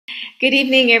Good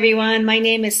evening, everyone. My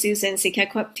name is Susan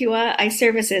Sikakoptua. I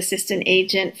serve as Assistant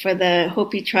Agent for the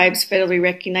Hopi Tribe's Federally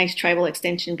Recognized Tribal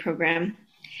Extension Program.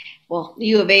 Well,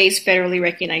 U of A's Federally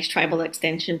Recognized Tribal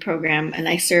Extension Program, and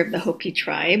I serve the Hopi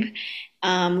Tribe.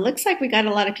 Looks like we got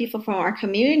a lot of people from our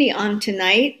community on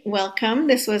tonight. Welcome.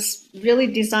 This was really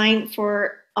designed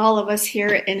for all of us here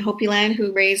in Hopi land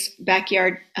who raise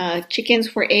backyard chickens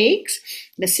for eggs.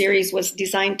 The series was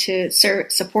designed to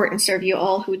support and serve you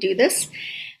all who do this.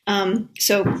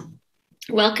 So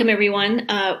welcome everyone.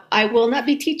 I will not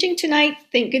be teaching tonight.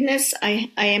 Thank goodness.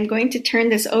 I am going to turn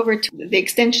this over to the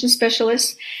extension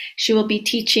specialist. She will be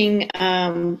teaching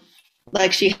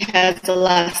like she has the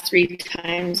last 3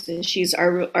 times, and she's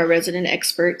our resident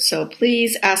expert. So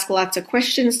please ask lots of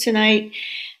questions tonight.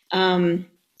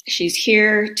 She's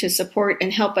here to support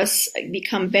and help us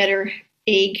become better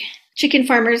chicken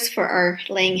farmers for our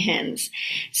laying hens.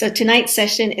 So tonight's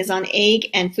session is on egg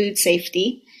and food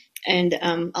safety. And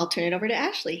I'll turn it over to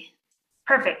Ashley.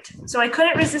 Perfect. So I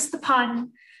couldn't resist the pun.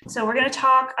 So we're going to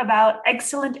talk about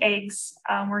excellent eggs.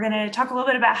 We're going to talk a little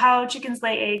bit about how chickens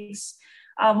lay eggs,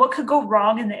 what could go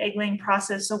wrong in the egg laying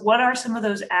process. So what are some of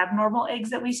those abnormal eggs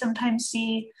that we sometimes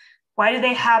see? Why do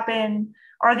they happen?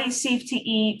 Are they safe to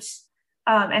eat?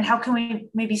 And how can we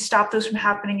maybe stop those from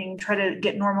happening and try to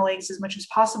get normal eggs as much as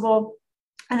possible?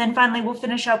 And then finally, we'll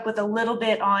finish up with a little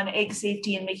bit on egg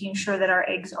safety and making sure that our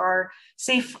eggs are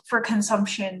safe for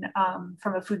consumption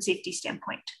from a food safety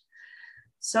standpoint.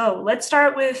 So let's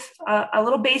start with a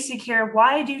little basic here.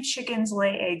 Why do chickens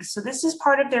lay eggs? So this is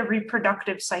part of their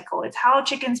reproductive cycle. It's how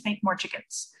chickens make more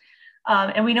chickens.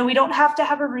 And we know we don't have to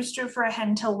have a rooster for a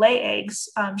hen to lay eggs.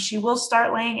 She will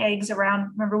start laying eggs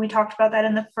around, remember we talked about that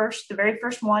in the very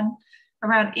first one,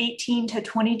 around 18 to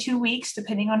 22 weeks,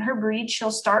 depending on her breed.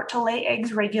 She'll start to lay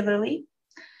eggs regularly.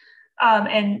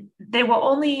 And they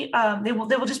will they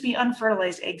will just be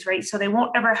unfertilized eggs, right? So they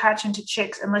won't ever hatch into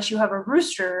chicks unless you have a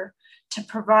rooster to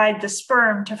provide the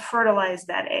sperm to fertilize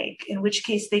that egg, in which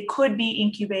case they could be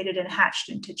incubated and hatched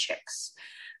into chicks.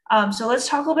 So let's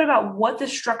talk a little bit about what the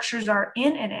structures are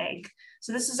in an egg.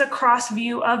 So this is a cross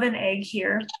view of an egg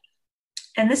here.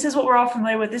 And this is what we're all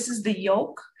familiar with. This is the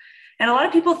yolk. And a lot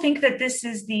of people think that this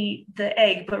is the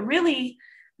egg, but really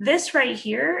this right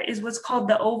here is what's called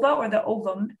the ova or the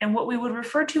ovum, and what we would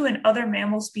refer to in other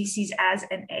mammal species as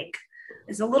an egg.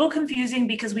 It's a little confusing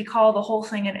because we call the whole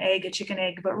thing an egg, a chicken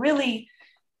egg, but really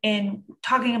in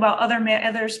talking about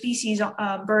other species,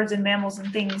 birds and mammals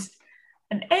and things,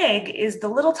 an egg is the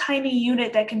little tiny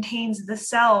unit that contains the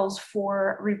cells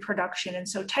for reproduction. And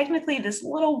so technically this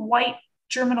little white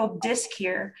germinal disc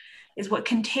here is what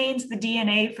contains the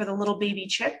DNA for the little baby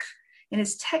chick, and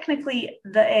is technically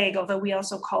the egg, although we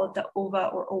also call it the ova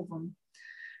or ovum.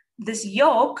 This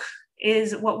yolk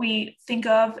is what we think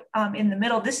of in the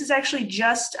middle. This is actually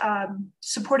just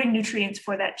supporting nutrients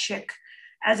for that chick.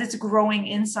 As it's growing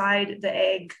inside the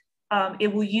egg,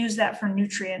 it will use that for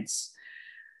nutrients.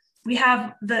 We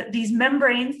have these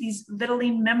membranes, these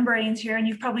vitelline membranes here, and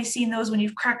you've probably seen those when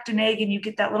you've cracked an egg and you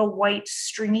get that little white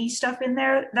stringy stuff in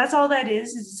there. That's all that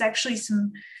is it's actually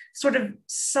some sort of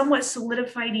somewhat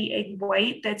solidified egg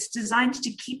white that's designed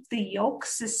to keep the yolk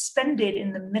suspended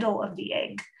in the middle of the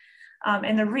egg.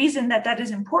 And the reason that is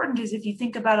important is if you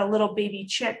think about a little baby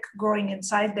chick growing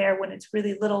inside there when it's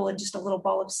really little and just a little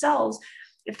ball of cells,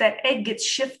 if that egg gets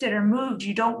shifted or moved,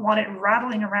 you don't want it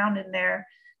rattling around in there,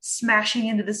 smashing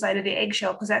into the side of the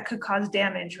eggshell, because that could cause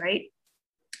damage, right?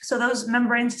 So those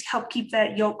membranes help keep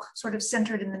that yolk sort of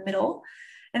centered in the middle.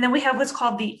 And then we have what's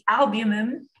called the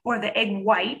albumin, or the egg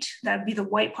white. That would be the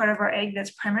white part of our egg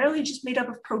that's primarily just made up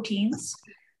of proteins.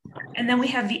 And then we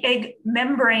have the egg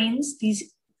membranes,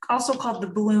 these also called the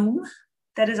bloom,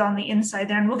 that is on the inside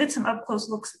there. And we'll get some up close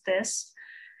looks at this.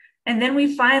 And then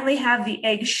we finally have the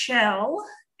egg shell.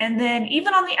 And then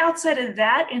even on the outside of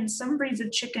that, in some breeds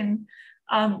of chicken,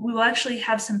 we will actually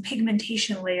have some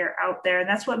pigmentation layer out there. And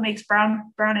that's what makes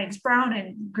brown eggs brown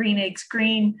and green eggs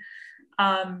green.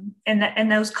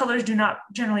 And those colors do not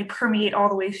generally permeate all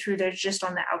the way through. They're just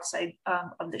on the outside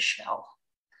of the shell.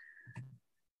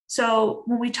 So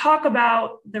when we talk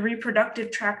about the reproductive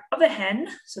tract of a hen,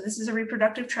 so this is a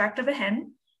reproductive tract of a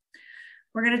hen,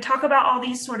 we're going to talk about all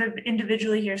these sort of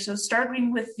individually here. So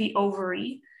starting with the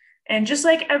ovary. And just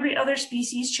like every other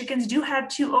species, chickens do have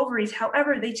 2 ovaries.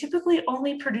 However, they typically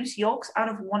only produce yolks out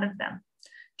of one of them.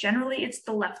 Generally, it's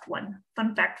the left one.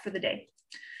 Fun fact for the day.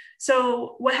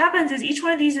 So what happens is each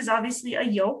one of these is obviously a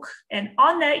yolk. And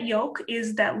on that yolk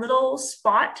is that little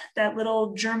spot, that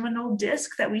little germinal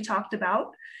disc that we talked about.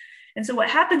 And so what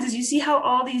happens is you see how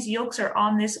all these yolks are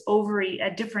on this ovary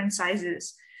at different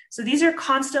sizes. So these are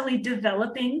constantly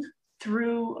developing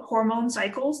through hormone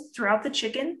cycles throughout the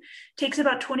chicken. It takes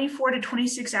about 24 to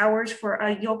 26 hours for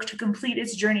a yolk to complete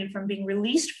its journey from being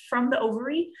released from the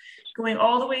ovary, going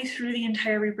all the way through the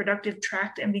entire reproductive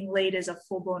tract and being laid as a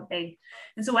full-blown egg.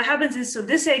 And so what happens is, so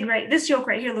this yolk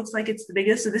right here looks like it's the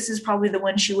biggest. So this is probably the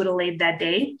one she would have laid that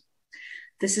day.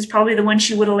 This is probably the one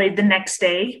she would have laid the next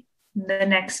day, the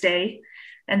next day,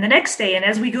 and the next day. And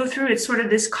as we go through, it's sort of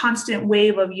this constant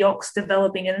wave of yolks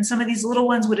developing. And then some of these little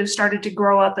ones would have started to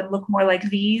grow up and look more like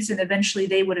these. And eventually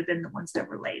they would have been the ones that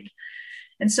were laid.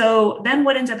 And so then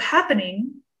what ends up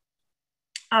happening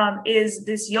is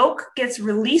this yolk gets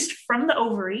released from the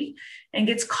ovary and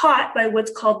gets caught by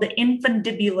what's called the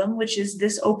infundibulum, which is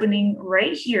this opening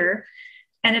right here.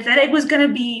 And if that egg was going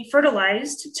to be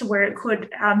fertilized to where it could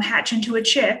hatch into a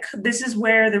chick, this is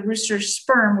where the rooster's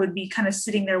sperm would be kind of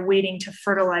sitting there waiting to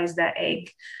fertilize that egg,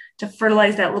 to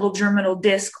fertilize that little germinal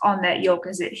disc on that yolk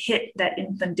as it hit that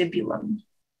infundibulum.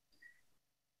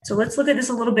 So let's look at this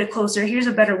a little bit closer. Here's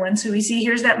a better one. So we see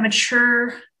there's that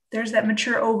mature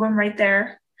ovum right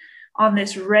there on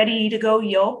this ready to go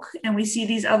yolk. And we see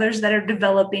these others that are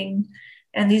developing.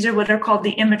 And these are what are called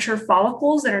the immature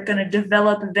follicles that are going to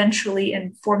develop eventually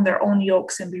and form their own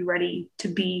yolks and be ready to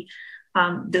be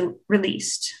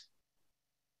released.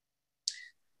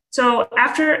 So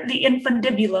after the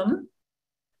infundibulum,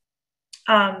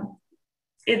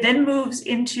 it then moves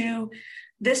into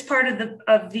this part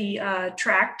of the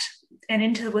tract and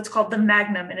into what's called the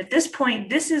magnum. And at this point,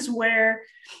 this is where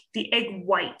the egg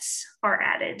whites are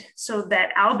added. So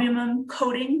that albumin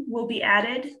coating will be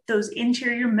added. Those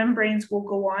interior membranes will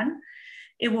go on.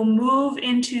 It will move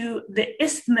into the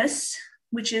isthmus,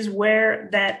 which is where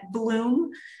that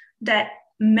bloom, that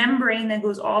membrane that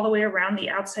goes all the way around the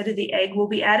outside of the egg will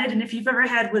be added. And if you've ever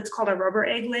had what's called a rubber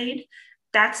egg laid,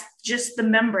 that's just the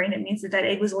membrane. It means that that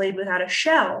egg was laid without a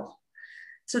shell.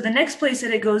 So the next place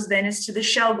that it goes then is to the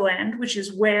shell gland, which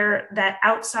is where that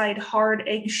outside hard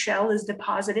egg shell is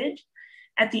deposited.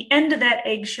 At the end of that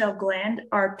eggshell gland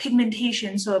are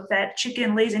pigmentation. So if that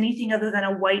chicken lays anything other than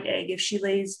a white egg, if she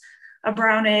lays a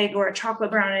brown egg or a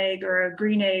chocolate brown egg or a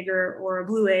green egg or a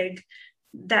blue egg,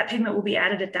 that pigment will be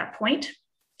added at that point.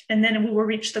 And then we will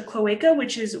reach the cloaca,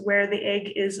 which is where the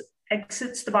egg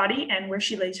exits the body and where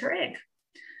she lays her egg.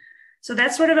 So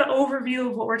that's sort of an overview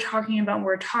of what we're talking about when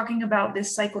we're talking about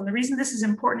this cycle. And the reason this is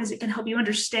important is it can help you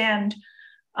understand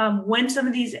when some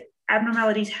of these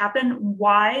abnormalities happen,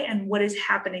 why, and what is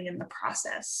happening in the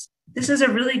process. This is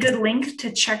a really good link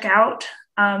to check out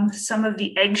some of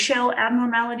the eggshell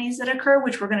abnormalities that occur,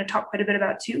 which we're going to talk quite a bit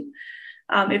about too,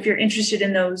 if you're interested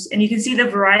in those. And you can see the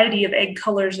variety of egg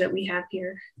colors that we have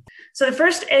here. So the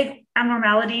first egg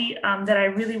abnormality that I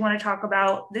really want to talk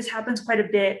about, this happens quite a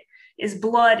bit, is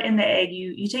blood in the egg.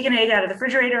 You take an egg out of the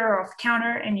refrigerator or off the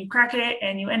counter and you crack it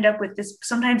and you end up with this.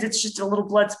 Sometimes it's just a little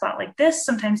blood spot like this.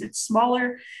 Sometimes it's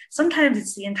smaller. Sometimes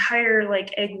it's the entire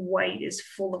like egg white is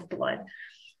full of blood.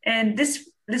 And this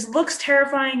looks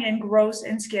terrifying and gross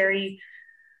and scary,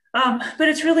 but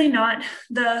it's really not.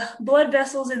 The blood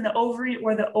vessels in the ovary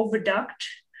or the oviduct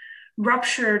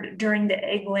ruptured during the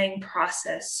egg laying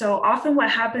process. So often what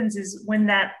happens is when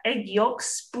that egg yolk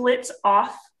splits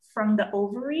off from the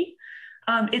ovary,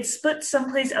 it's split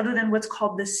someplace other than what's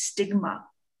called the stigma.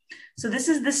 So this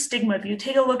is the stigma. If you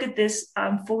take a look at this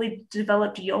fully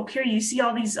developed yolk here, you see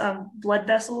all these blood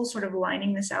vessels sort of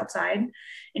lining this outside.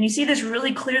 And you see this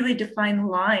really clearly defined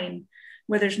line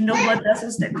where there's no blood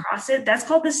vessels that cross it. That's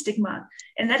called the stigma.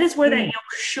 And that is where that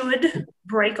yolk should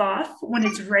break off when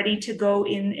it's ready to go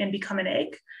in and become an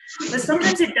egg. But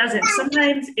sometimes it doesn't.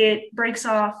 Sometimes it breaks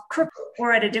off crooked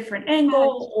or at a different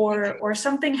angle, or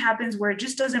something happens where it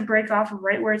just doesn't break off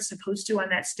right where it's supposed to on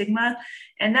that stigma.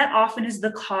 And that often is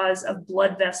the cause of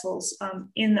blood vessels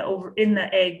in the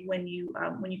egg when you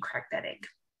crack that egg.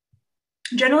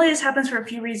 Generally, this happens for a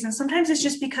few reasons. Sometimes it's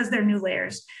just because they're new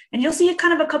layers. And you'll see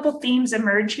kind of a couple themes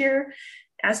emerge here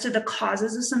as to the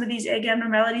causes of some of these egg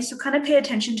abnormalities. So kind of pay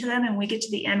attention to them, and when we get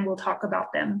to the end, we'll talk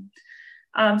about them.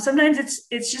 Sometimes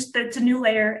it's just that it's a new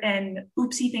layer and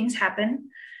oopsie things happen.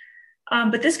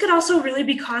 But this could also really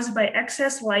be caused by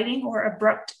excess lighting or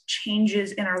abrupt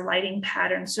changes in our lighting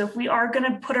pattern. So if we are going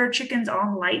to put our chickens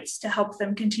on lights to help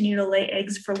them continue to lay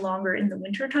eggs for longer in the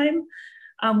wintertime,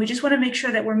 we just want to make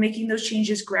sure that we're making those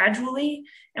changes gradually,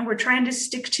 and we're trying to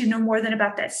stick to no more than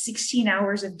about that 16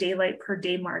 hours of daylight per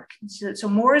day mark. So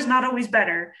more is not always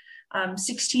better.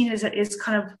 16 is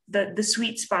kind of the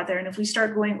sweet spot there. And if we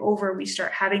start going over, we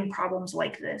start having problems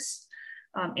like this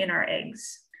in our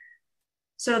eggs.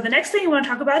 So the next thing I want to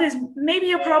talk about is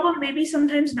maybe a problem, maybe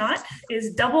sometimes not,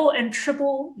 is double and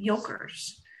triple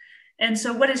yolkers. And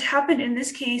so what has happened in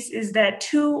this case is that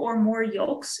 2 or more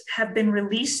yolks have been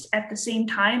released at the same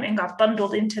time and got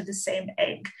bundled into the same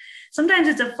egg. Sometimes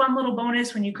it's a fun little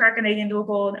bonus when you crack an egg into a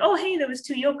bowl and, oh, hey, there was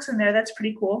 2 yolks in there. That's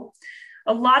pretty cool.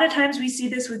 A lot of times we see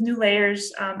this with new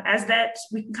layers as that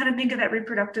we can kind of think of that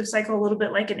reproductive cycle a little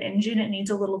bit like an engine. It needs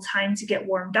a little time to get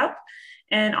warmed up.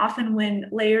 And often when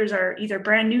layers are either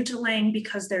brand new to laying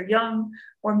because they're young,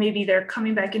 or maybe they're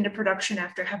coming back into production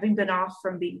after having been off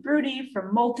from being broody,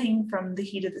 from molting, from the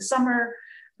heat of the summer,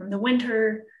 from the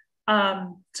winter.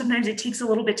 Sometimes it takes a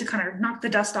little bit to kind of knock the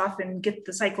dust off and get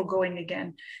the cycle going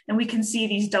again. And we can see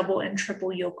these double and triple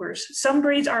yolkers. Some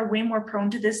breeds are way more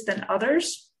prone to this than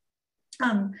others.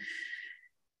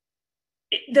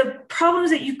 The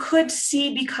problems that you could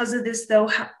see because of this, though,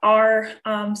 are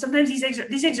sometimes these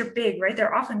eggs are big, right?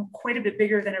 They're often quite a bit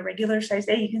bigger than a regular sized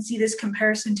egg. You can see this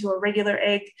comparison to a regular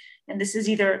egg, and this is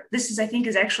I think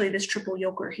is actually this triple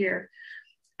yolker here.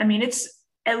 I mean, it's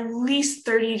at least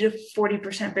 30 to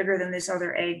 40% bigger than this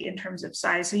other egg in terms of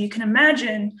size. So you can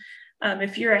imagine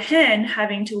if you're a hen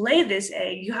having to lay this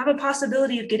egg, you have a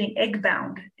possibility of getting egg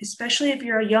bound, especially if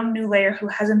you're a young new layer who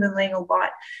hasn't been laying a lot.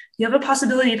 You have a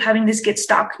possibility of having this get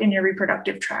stuck in your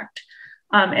reproductive tract.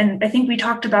 And I think we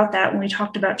talked about that when we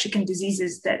talked about chicken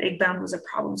diseases, that egg bound was a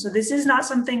problem. So this is not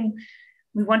something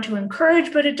we want to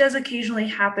encourage, but it does occasionally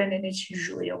happen and it's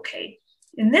usually okay.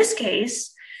 In this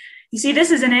case, you see this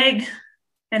is an egg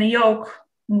and a yolk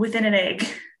within an egg.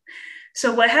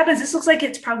 So what happens, this looks like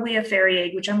it's probably a fairy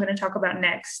egg, which I'm going to talk about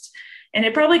next. And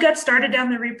it probably got started down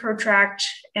the repro tract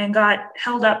and got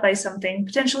held up by something,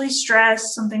 potentially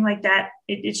stress, something like that.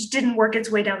 It just didn't work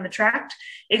its way down the tract.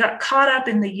 It got caught up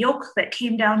in the yolk that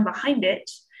came down behind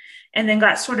it and then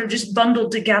got sort of just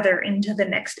bundled together into the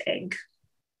next egg.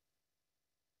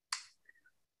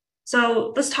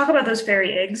 So let's talk about those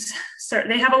fairy eggs. So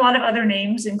they have a lot of other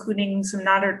names, including some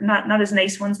not as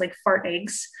nice ones like fart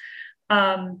eggs.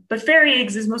 But fairy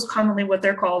eggs is most commonly what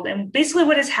they're called. And basically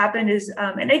what has happened is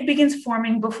an egg begins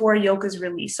forming before a yolk is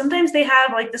released. Sometimes they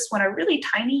have, like this one, a really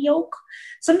tiny yolk.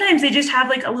 Sometimes they just have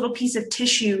like a little piece of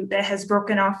tissue that has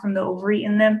broken off from the ovary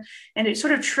in them. And it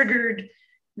sort of triggered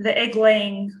the egg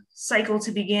laying cycle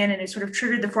to begin. And it sort of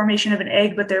triggered the formation of an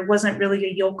egg, but there wasn't really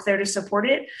a yolk there to support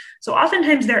it. So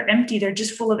oftentimes they're empty. They're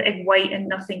just full of egg white and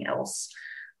nothing else.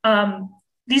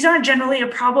 These aren't generally a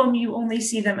problem. You only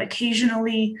see them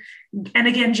occasionally. And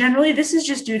again, generally, this is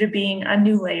just due to being a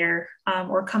new layer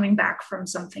or coming back from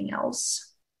something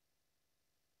else.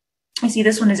 I see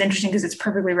this one is interesting because it's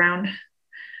perfectly round.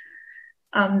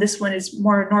 This one is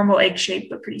more normal egg shape,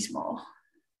 but pretty small.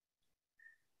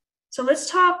 So let's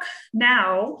talk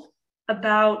now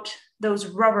about those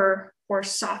rubber or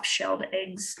soft-shelled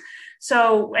eggs.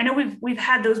 So I know we've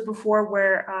had those before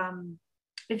where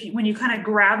when you kind of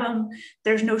grab them,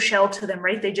 there's no shell to them,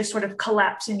 right? They just sort of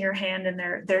collapse in your hand and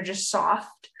they're just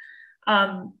soft.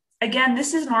 Again,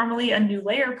 this is normally a new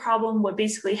layer problem. What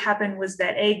basically happened was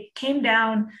that egg came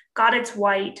down, got its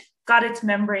white, got its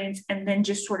membranes, and then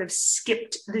just sort of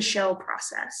skipped the shell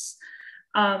process.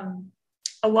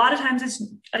 A lot of times it's,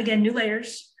 again, new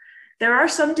layers. There are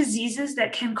some diseases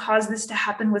that can cause this to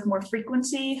happen with more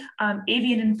frequency.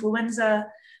 Avian influenza,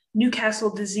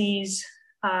 Newcastle disease,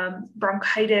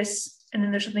 bronchitis, and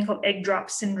then there's something called egg drop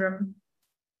syndrome.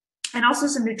 And also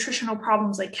some nutritional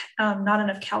problems like not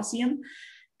enough calcium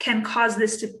can cause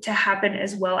this to happen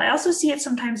as well. I also see it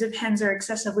sometimes if hens are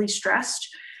excessively stressed.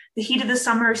 The heat of the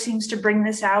summer seems to bring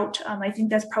this out. I think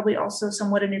that's probably also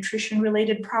somewhat a nutrition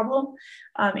related problem.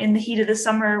 In the heat of the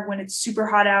summer when it's super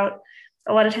hot out,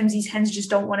 a lot of times these hens just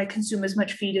don't want to consume as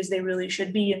much feed as they really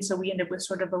should be. And so we end up with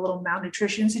sort of a little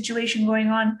malnutrition situation going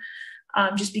on.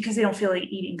 Just because they don't feel like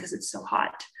eating because it's so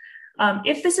hot.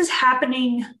 If this is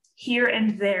happening here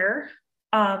and there,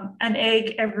 an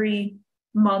egg every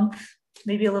month,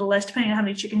 maybe a little less, depending on how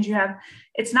many chickens you have,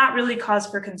 it's not really cause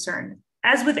for concern.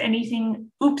 As with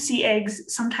anything, oopsie eggs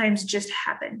sometimes just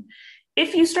happen.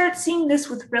 If you start seeing this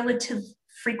with relative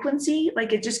frequency,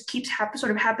 like it just keeps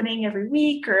sort of happening every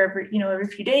week or every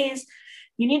few days,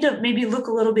 you need to maybe look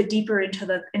a little bit deeper into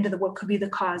the what could be the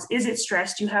cause. Is it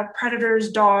stress? Do you have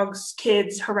predators, dogs,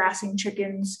 kids harassing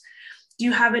chickens? Do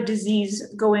you have a disease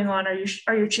going on?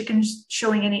 Are your chickens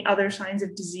showing any other signs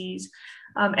of disease?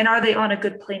 And are they on a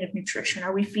good plane of nutrition?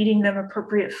 Are we feeding them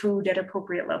appropriate food at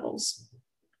appropriate levels?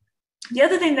 The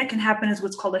other thing that can happen is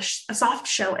what's called a soft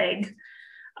shell egg.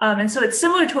 And so it's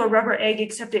similar to a rubber egg,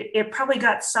 except it probably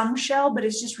got some shell, but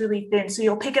it's just really thin. So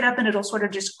you'll pick it up and it'll sort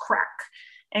of just crack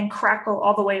and crackle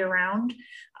all the way around.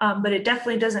 But it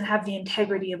definitely doesn't have the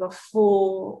integrity of a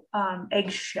full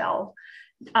egg shell.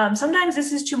 Sometimes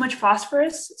this is too much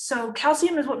phosphorus. So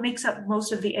calcium is what makes up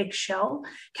most of the egg shell.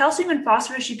 Calcium and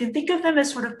phosphorus, you can think of them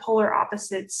as sort of polar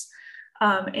opposites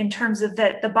in terms of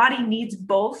that the body needs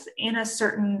both in a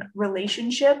certain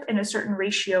relationship, in a certain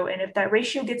ratio. And if that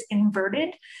ratio gets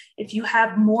inverted, if you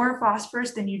have more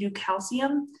phosphorus than you do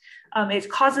calcium, it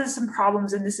causes some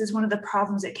problems. And this is one of the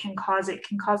problems it can cause. It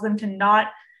can cause them to not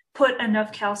put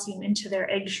enough calcium into their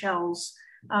egg shells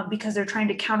because they're trying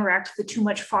to counteract the too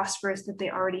much phosphorus that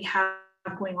they already have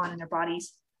going on in their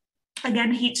bodies.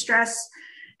 Again, heat stress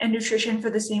and nutrition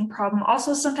for the same problem.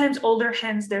 Also, sometimes older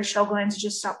hens, their shell glands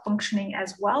just stop functioning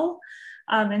as well.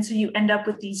 And so you end up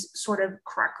with these sort of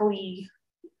crackly,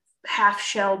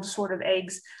 half-shelled sort of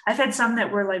eggs. I've had some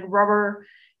that were like rubber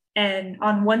and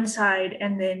on one side,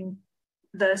 and then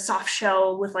the soft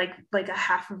shell with like a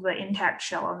half of the intact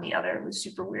shell on the other. It was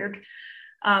super weird.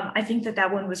 I think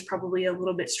that one was probably a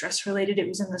little bit stress related. It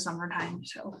was in the summertime,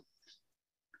 so.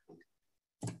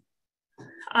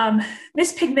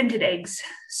 Mispigmented eggs.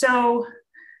 So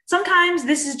sometimes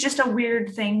this is just a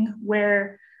weird thing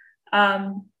where,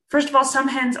 first of all, some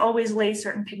hens always lay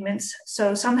certain pigments.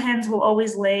 So some hens will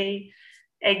always lay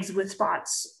eggs with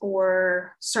spots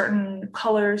or certain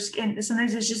colors. And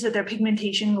sometimes it's just that their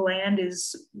pigmentation gland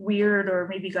is weird or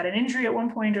maybe got an injury at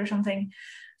one point or something.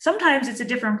 Sometimes it's a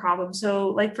different problem. So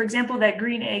like, for example, that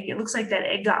green egg, it looks like that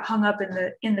egg got hung up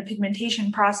in the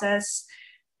pigmentation process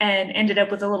and ended up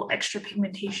with a little extra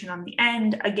pigmentation on the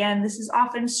end. Again, this is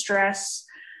often stress.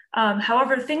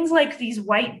 However, things like these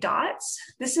white dots,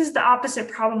 this is the opposite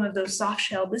problem of those soft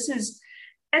shell. This is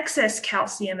excess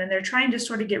calcium, and they're trying to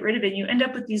sort of get rid of it. You end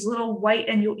up with these little white,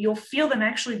 and you'll feel them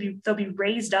actually they'll be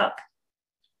raised up,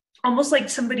 almost like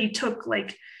somebody took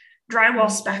like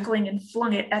drywall spackling and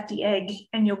flung it at the egg,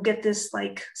 and you'll get this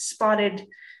like spotted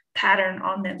pattern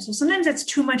on them. So sometimes it's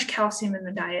too much calcium in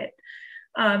the diet.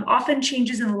 Often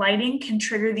changes in lighting can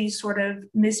trigger these sort of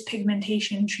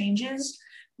mispigmentation changes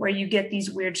where you get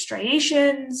these weird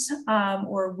striations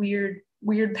or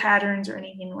weird patterns or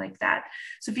anything like that.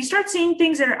 So if you start seeing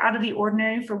things that are out of the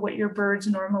ordinary for what your birds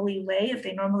normally lay, if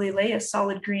they normally lay a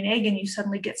solid green egg and you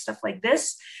suddenly get stuff like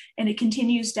this and it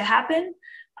continues to happen,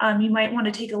 you might want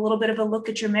to take a little bit of a look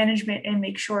at your management and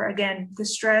make sure, again, the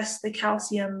stress, the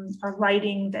calcium, our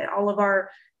lighting, that all of our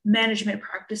management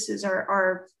practices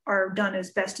are done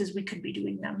as best as we could be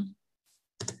doing them.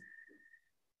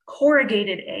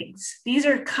 Corrugated eggs. These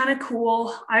are kind of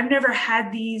cool. I've never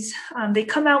had these. They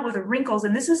come out with wrinkles,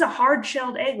 and this is a hard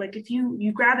shelled egg. Like if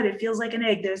you grab it, it feels like an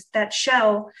egg. That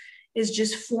shell is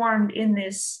just formed in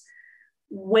this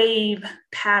wave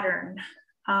pattern.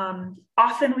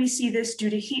 Often we see this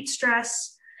due to heat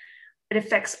stress. It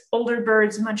affects older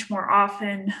birds much more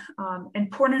often,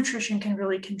 and poor nutrition can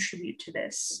really contribute to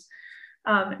this.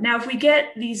 Now, if we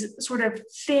get these sort of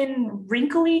thin,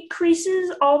 wrinkly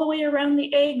creases all the way around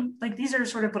the egg, like these are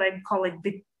sort of what I'd call like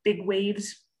big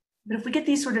waves. But if we get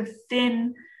these sort of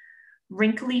thin,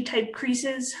 wrinkly type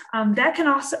creases, that can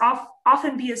also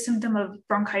often be a symptom of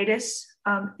bronchitis,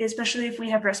 especially if we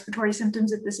have respiratory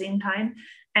symptoms at the same time,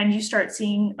 and you start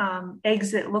seeing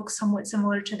eggs that look somewhat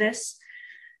similar to this.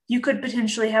 You could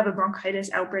potentially have a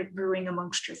bronchitis outbreak brewing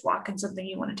amongst your flock and something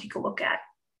you want to take a look at.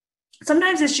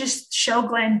 Sometimes it's just shell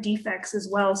gland defects as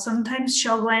well. Sometimes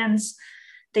shell glands,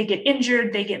 they get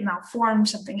injured, they get malformed,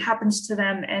 something happens to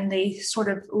them, and they sort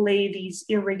of lay these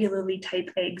irregularly type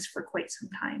eggs for quite some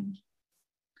time.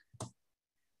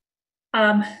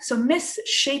 So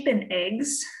misshapen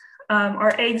eggs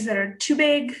are eggs that are too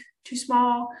big, too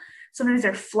small. Sometimes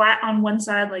they're flat on one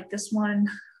side like this one,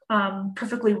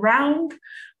 perfectly round,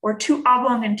 or too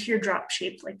oblong and teardrop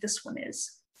shaped like this one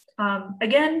is.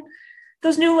 Again,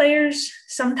 those new layers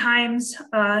sometimes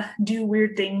do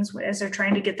weird things as they're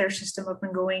trying to get their system up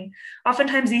and going.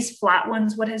 Oftentimes these flat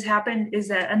ones, what has happened is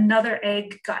that another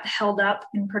egg got held up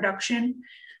in production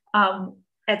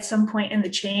at some point in the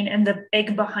chain, and the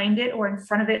egg behind it or in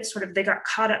front of it, sort of, they got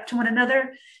caught up to one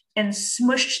another and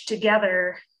smushed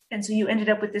together. And so you ended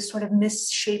up with this sort of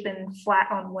misshapen, flat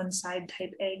on one side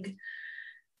type egg.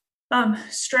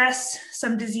 Stress,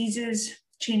 some diseases,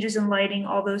 changes in lighting,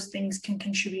 all those things can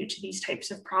contribute to these types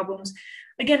of problems.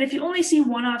 Again, if you only see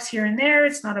one-offs here and there,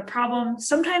 it's not a problem.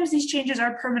 Sometimes these changes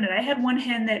are permanent. I had one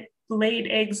hen that laid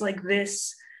eggs like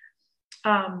this.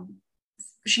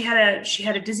 She had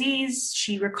a disease,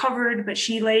 she recovered, but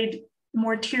she laid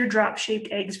more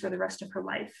teardrop-shaped eggs for the rest of her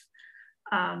life.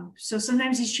 So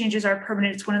sometimes these changes are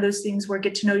permanent. It's one of those things where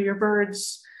get to know your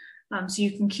birds so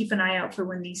you can keep an eye out for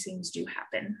when these things do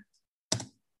happen.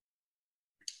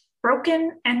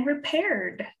 Broken and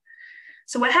repaired.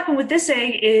 So what happened with this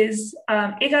egg is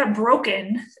it got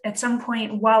broken at some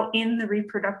point while in the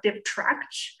reproductive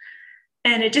tract,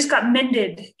 and it just got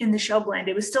mended in the shell gland.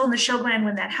 It was still in the shell gland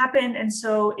when that happened, and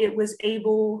so it was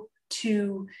able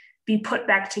to be put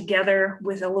back together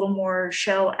with a little more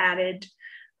shell added.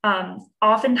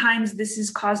 Oftentimes, this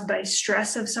is caused by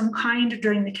stress of some kind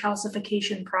during the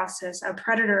calcification process, a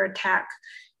predator attack.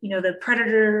 The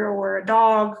predator or a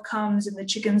dog comes and the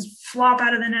chickens flop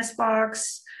out of the nest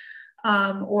box,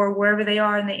 or wherever they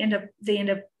are, and they end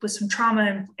up with some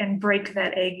trauma and break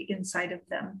that egg inside of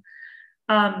them.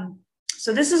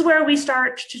 So this is where we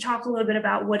start to talk a little bit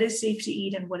about what is safe to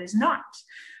eat and what is not.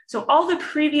 So all the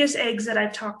previous eggs that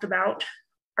I've talked about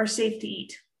are safe to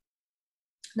eat.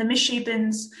 The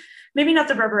misshapens, maybe not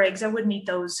the rubber eggs, I wouldn't eat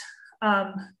those.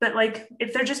 But like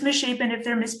if they're just misshapen, if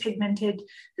they're mispigmented,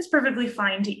 it's perfectly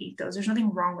fine to eat those. There's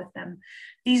nothing wrong with them.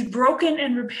 These broken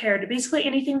and repaired, basically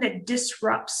anything that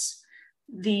disrupts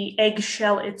the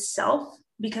eggshell itself,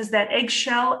 because that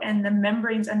eggshell and the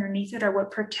membranes underneath it are what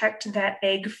protect that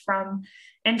egg from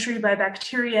entry by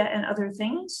bacteria and other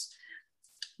things.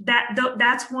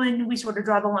 That's when we sort of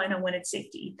draw the line on when it's safe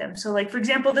to eat them. So like, for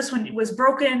example, this one was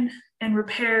broken and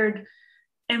repaired.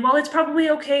 And while it's probably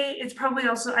okay, it's probably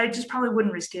also, I just probably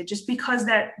wouldn't risk it just because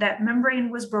that membrane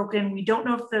was broken. We don't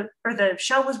know if the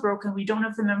shell was broken. We don't know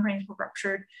if the membranes were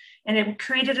ruptured, and it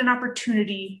created an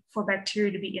opportunity for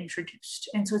bacteria to be introduced.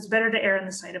 And so it's better to err on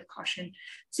the side of caution.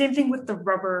 Same thing with the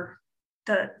rubber,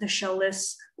 the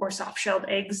shellless or soft-shelled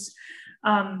eggs.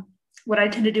 What I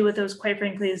tend to do with those, quite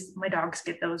frankly, is my dogs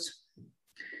get those.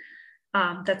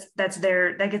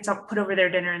 That gets put over their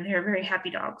dinner, and they're very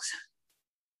happy dogs.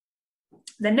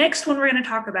 The next one we're going to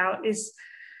talk about is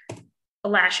a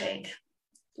lash egg.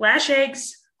 Lash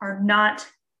eggs are not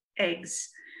eggs.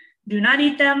 Do not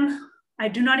eat them. I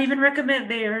do not even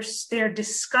recommend. They are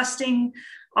disgusting.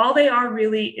 All they are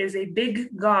really is a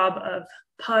big gob of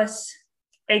pus,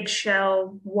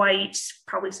 eggshell, white,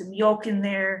 probably some yolk in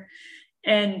there.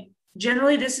 And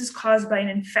generally this is caused by an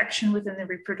infection within the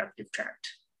reproductive tract.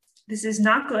 This is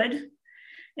not good.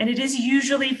 And it is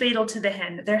usually fatal to the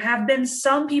hen. There have been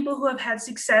some people who have had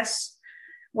success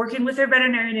working with their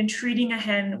veterinarian and treating a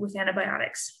hen with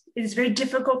antibiotics. It is very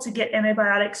difficult to get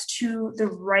antibiotics to the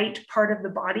right part of the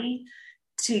body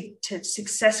to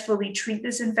successfully treat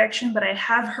this infection, but I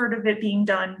have heard of it being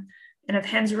done and of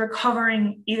hens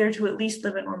recovering either to at least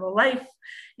live a normal life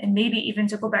and maybe even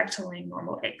to go back to laying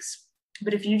normal eggs.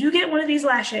 But if you do get one of these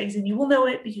lash eggs, and you will know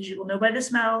it because you will know by the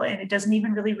smell, and it doesn't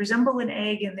even really resemble an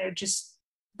egg, and they're just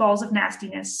balls of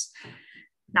nastiness,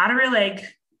 not a real egg,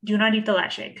 do not eat the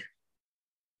lash egg.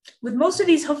 With most of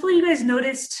these, hopefully you guys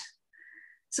noticed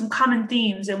some common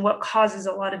themes and what causes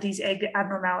a lot of these egg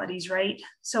abnormalities, right?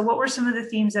 So what were some of the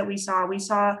themes that we saw? We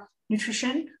saw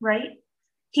nutrition, right?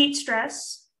 Heat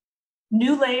stress,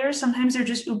 new layers. Sometimes they're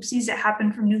just oopsies that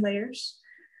happen from new layers.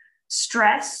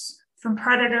 Stress from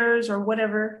predators or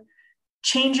whatever.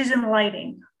 Changes in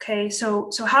lighting. Okay, so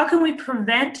how can we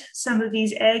prevent some of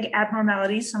these egg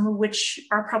abnormalities, some of which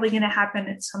are probably going to happen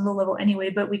at some level anyway,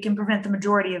 but we can prevent the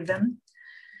majority of them.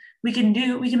 We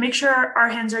can make sure our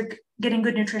hens are getting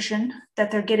good nutrition, that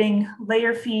they're getting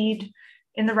layer feed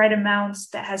in the right amounts,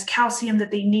 that has calcium that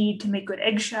they need to make good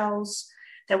eggshells,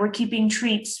 that we're keeping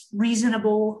treats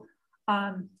reasonable,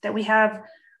 that we have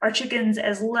our chickens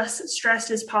as less stressed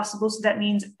as possible. So that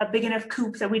means a big enough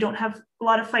coop that we don't have a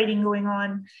lot of fighting going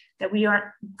on, that we aren't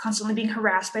constantly being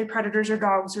harassed by predators or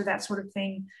dogs or that sort of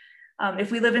thing.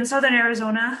 If we live in Southern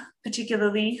Arizona,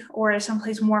 particularly, or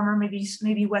someplace warmer,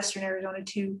 maybe Western Arizona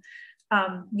too,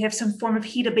 we have some form of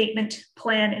heat abatement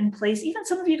plan in place. Even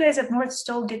some of you guys up north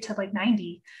still get to like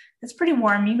 90. It's pretty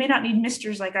warm. You may not need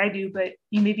misters like I do, but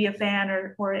you may be a fan,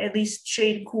 or at least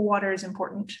shade, cool water is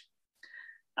important.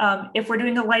 If we're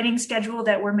doing a lighting schedule,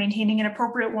 that we're maintaining an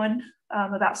appropriate one,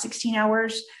 about 16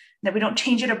 hours, that we don't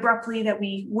change it abruptly, that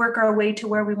we work our way to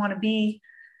where we want to be.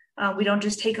 We don't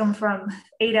just take them from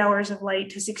 8 hours of light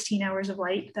to 16 hours of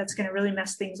light. That's going to really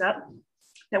mess things up.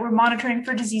 That we're monitoring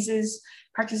for diseases,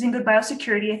 practicing good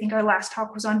biosecurity. I think our last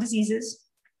talk was on diseases.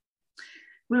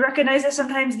 We recognize that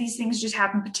sometimes these things just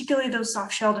happen, particularly those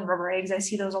soft-shelled and rubber eggs. I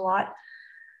see those a lot.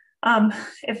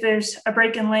 If there's a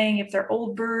break in laying, if they're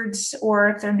old birds, or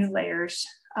if they're new layers.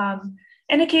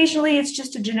 And occasionally it's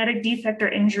just a genetic defect or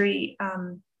injury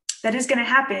that is going to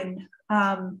happen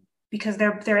because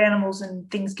they're animals and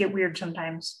things get weird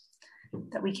sometimes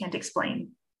that we can't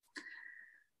explain.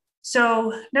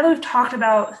 So now that we've talked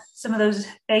about some of those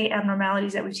egg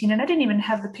abnormalities that we've seen, and I didn't even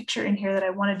have the picture in here that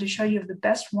I wanted to show you of the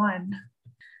best one.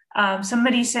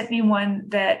 Somebody sent me one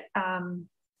that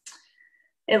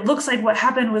it looks like what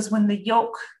happened was when the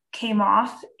yolk came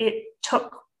off, it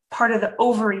took part of the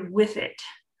ovary with it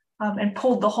and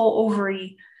pulled the whole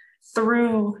ovary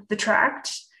through the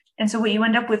tract. And so what you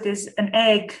end up with is an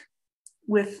egg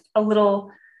with a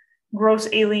little gross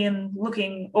alien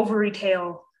looking ovary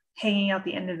tail hanging out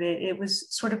the end of it. It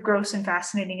was sort of gross and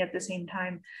fascinating at the same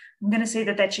time. I'm going to say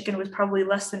that that chicken was probably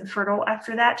less than fertile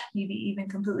after that, maybe even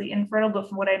completely infertile, but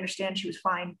from what I understand, she was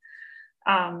fine.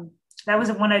 That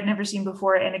was one I'd never seen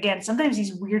before. And again, sometimes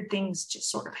these weird things just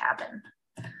sort of happen.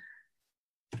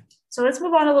 So let's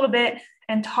move on a little bit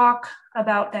and talk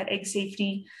about that egg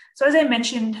safety. So as I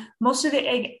mentioned, most of the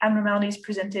egg abnormalities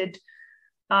presented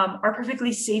are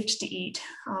perfectly safe to eat.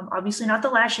 Obviously not the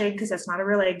lash egg, because that's not a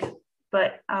real egg,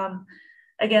 but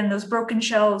again, those broken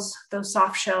shells, those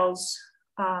soft shells,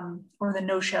 or the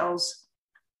no shells,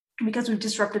 because we've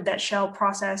disrupted that shell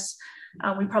process,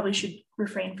 we probably should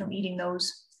refrain from eating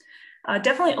those.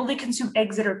 Definitely only consume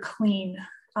eggs that are clean.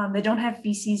 They don't have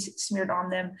feces smeared on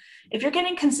them. If you're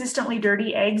getting consistently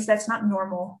dirty eggs, that's not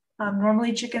normal.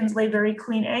 Normally chickens lay very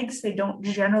clean eggs. They don't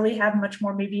generally have much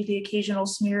more, maybe the occasional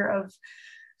smear of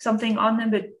something on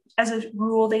them, but as a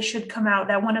rule, they should come out.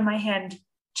 That one in my hand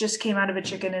just came out of a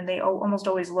chicken, and they almost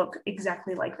always look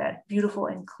exactly like that, beautiful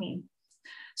and clean.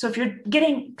 So if you're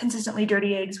getting consistently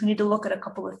dirty eggs, we need to look at a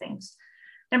couple of things.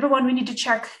 Number one, we need to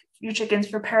check your chickens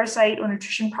for parasite or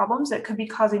nutrition problems that could be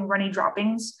causing runny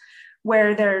droppings,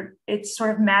 where it's sort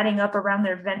of matting up around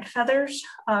their vent feathers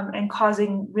and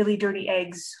causing really dirty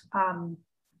eggs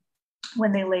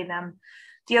when they lay them.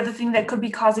 The other thing that could be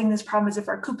causing this problem is if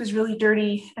our coop is really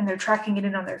dirty and they're tracking it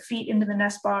in on their feet into the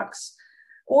nest box,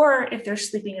 or if they're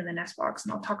sleeping in the nest box,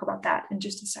 and I'll talk about that in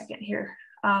just a second here.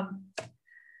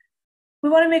 We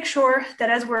want to make sure that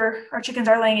as our chickens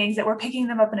are laying eggs, that we're picking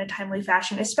them up in a timely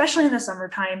fashion, especially in the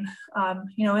summertime.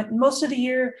 Most of the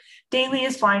year, daily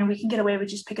is fine. We can get away with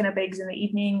just picking up eggs in the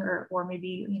evening or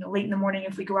maybe, late in the morning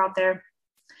if we go out there.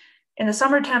 In the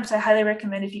summer temps, I highly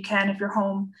recommend, if you can, if you're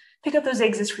home, pick up those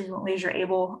eggs as frequently as you're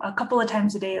able, a couple of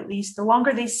times a day at least. The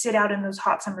longer they sit out in those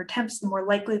hot summer temps, the more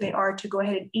likely they are to go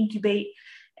ahead and incubate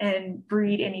and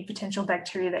breed any potential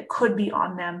bacteria that could be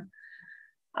on them.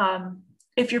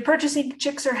 If you're purchasing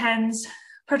chicks or hens,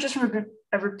 purchase from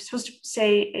supposed to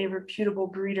say a reputable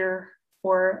breeder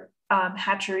or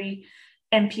hatchery,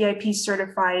 MPIP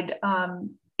certified.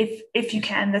 If you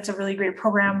can, that's a really great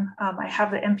program. I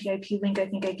have the MPIP link I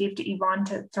think I gave to Yvonne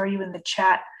to throw you in the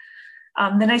chat.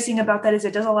 The nice thing about that is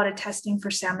it does a lot of testing for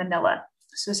salmonella.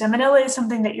 So salmonella is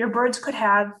something that your birds could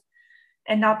have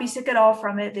and not be sick at all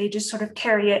from it. They just sort of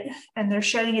carry it and they're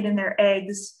shedding it in their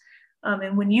eggs.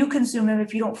 And when you consume them,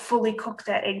 if you don't fully cook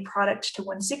that egg product to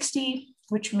 160,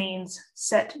 which means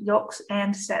set yolks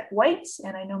and set whites,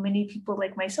 and I know many people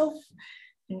like myself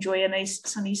enjoy a nice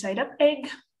sunny side up egg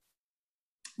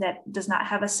that does not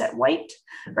have a set white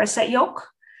or a set yolk,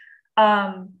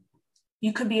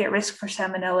 you could be at risk for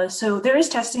salmonella. So there is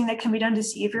testing that can be done to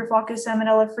see if your flock is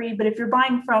salmonella free, but if you're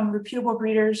buying from reputable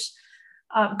breeders,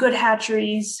 good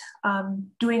hatcheries,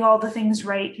 doing all the things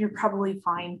right, you're probably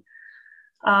fine.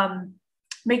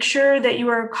 Make sure that you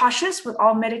are cautious with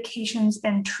all medications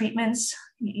and treatments.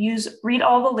 Read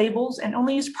all the labels and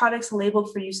only use products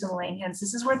labeled for use in laying hens.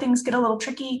 This is where things get a little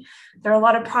tricky. There are a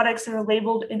lot of products that are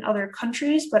labeled in other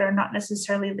countries, but are not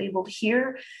necessarily labeled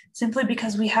here, simply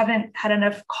because we haven't had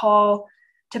enough call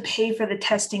to pay for the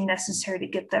testing necessary to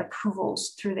get the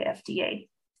approvals through the FDA.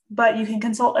 But you can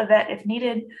consult a vet if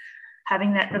needed.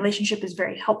 Having that relationship is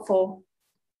very helpful.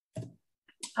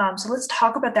 So let's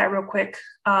talk about that real quick.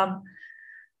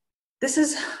 This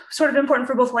is sort of important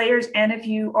for both layers and if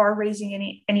you are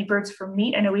raising any birds for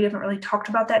meat. I know we haven't really talked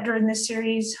about that during this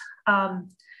series. All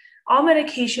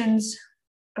medications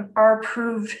are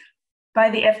approved by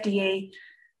the FDA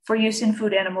for use in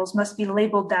food animals must be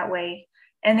labeled that way,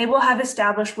 and they will have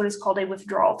established what is called a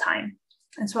withdrawal time.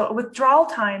 And so a withdrawal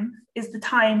time is the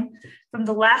time from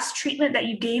the last treatment that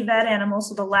you gave that animal,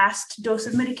 so the last dose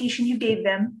of medication you gave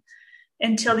them,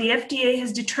 until the FDA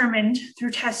has determined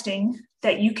through testing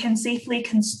that you can safely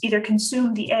either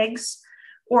consume the eggs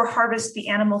or harvest the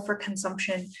animal for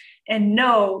consumption, and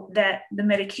know that the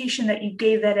medication that you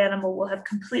gave that animal will have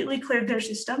completely cleared their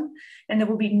system and there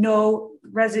will be no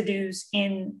residues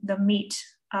in the meat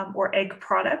or egg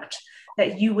product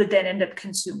that you would then end up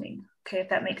consuming. Okay, if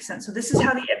that makes sense. So this is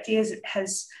how the FDA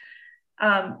has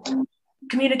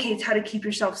communicates how to keep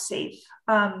yourself safe.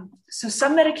 So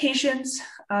some medications,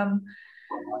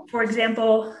 for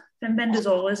example,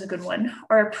 fenbendazole is a good one,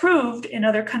 are approved in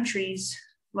other countries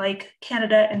like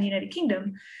Canada and the United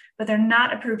Kingdom, but they're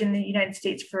not approved in the United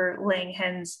States for laying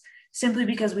hens simply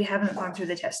because we haven't gone through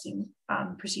the testing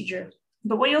procedure.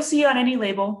 But what you'll see on any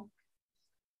label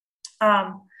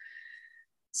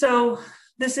So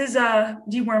this is a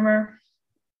dewormer.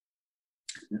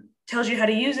 Tells you how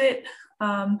to use it.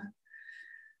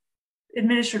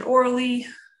 Administered orally,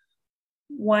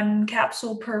 1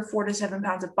 capsule per 4 to 7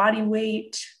 pounds of body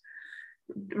weight.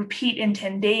 Repeat in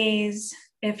 10 days.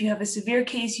 If you have a severe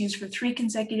case, use for 3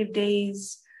 consecutive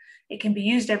days. It can be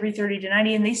used every 30 to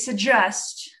 90. And they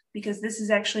suggest, because this is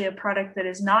actually a product that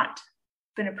has not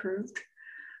been approved,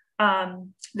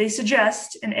 they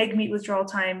suggest an egg meat withdrawal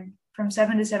time from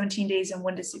 7 to 17 days and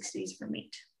 1 to 6 days for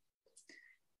meat.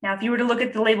 Now, if you were to look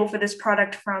at the label for this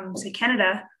product from, say,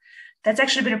 Canada, that's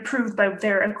actually been approved by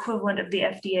their equivalent of the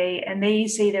FDA, and they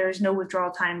say there is no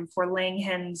withdrawal time for laying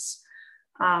hens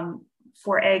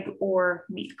for egg or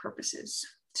meat purposes.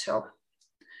 So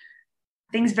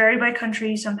things vary by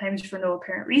country, sometimes for no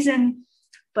apparent reason,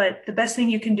 but the best thing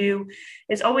you can do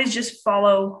is always just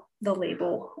follow the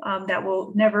label. That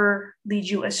will never lead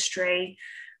you astray.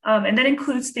 And that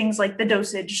includes things like the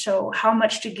dosage, so how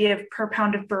much to give per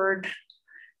pound of bird,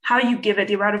 how you give it,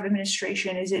 the route of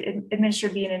administration. Is it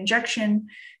administered via an injection?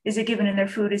 Is it given in their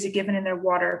food? Is it given in their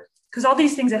water? Because all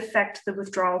these things affect the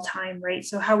withdrawal time, right?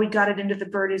 So how we got it into the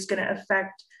bird is going to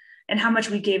affect, and how much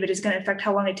we gave it is going to affect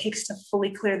how long it takes to fully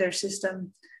clear their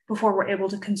system before we're able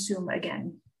to consume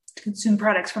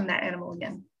products from that animal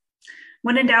again.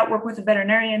 When in doubt, work with a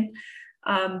veterinarian.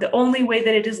 The only way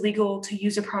that it is legal to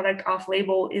use a product off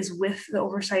label is with the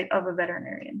oversight of a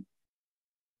veterinarian.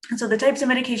 And so the types of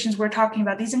medications we're talking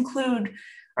about, these include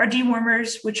our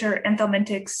dewormers, which are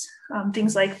anthelmintics,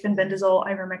 things like fenbendazole,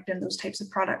 ivermectin, those types of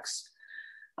products.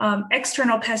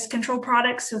 External pest control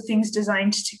products, so things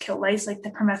designed to kill lice like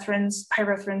the permethrins,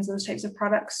 pyrethrins, those types of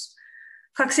products.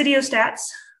 Coccidiostats,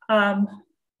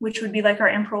 which would be like our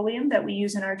amprolium that we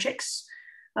use in our chicks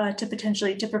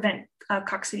to prevent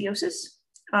coccidiosis.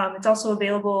 It's also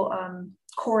available,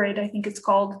 Corid, I think it's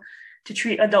called, to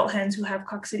treat adult hens who have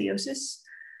coccidiosis.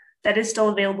 That is still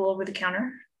available over the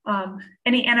counter.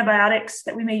 Any antibiotics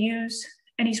that we may use,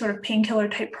 any sort of painkiller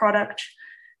type product,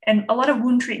 and a lot of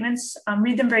wound treatments.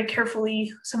 Read them very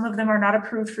carefully. Some of them are not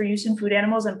approved for use in food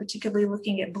animals. I'm particularly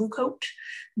looking at Blue Coat.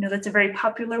 That's a very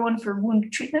popular one for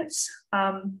wound treatments.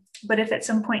 But if at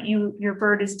some point your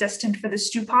bird is destined for the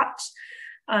stew pot,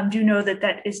 do know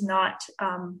that is not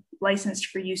licensed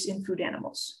for use in food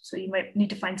animals. So you might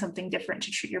need to find something different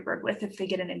to treat your bird with if they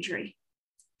get an injury.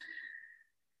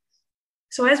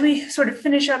 So as we sort of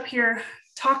finish up here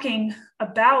talking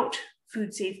about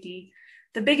food safety,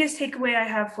 the biggest takeaway I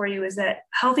have for you is that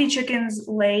healthy chickens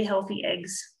lay healthy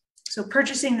eggs. So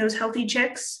purchasing those healthy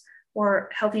chicks or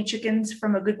healthy chickens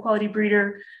from a good quality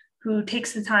breeder who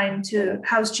takes the time to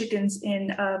house chickens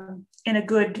in a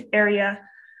good area,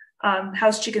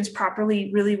 house chickens properly,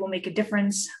 really will make a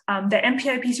difference. The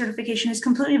MPIP certification is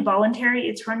completely voluntary.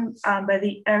 It's run by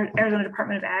the Arizona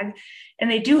Department of Ag,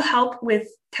 and they do help with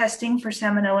testing for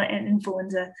salmonella and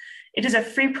influenza. It is a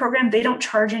free program. They don't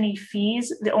charge any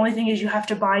fees. The only thing is you have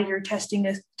to buy your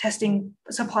testing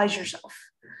supplies yourself.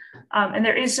 And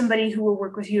there is somebody who will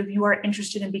work with you if you are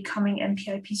interested in becoming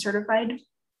MPIP certified.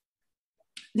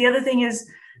 The other thing is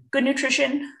good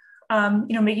nutrition.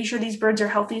 Making sure these birds are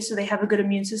healthy so they have a good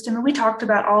immune system. And we talked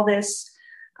about all this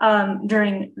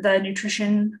during the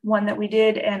nutrition one that we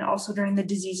did, and also during the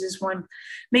diseases one.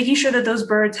 Making sure that those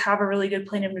birds have a really good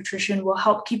plan of nutrition will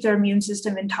help keep their immune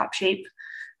system in top shape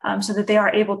so that they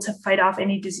are able to fight off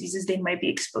any diseases they might be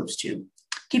exposed to.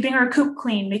 Keeping our coop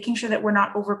clean, making sure that we're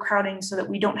not overcrowding so that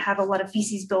we don't have a lot of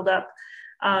feces build up.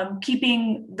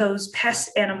 Keeping those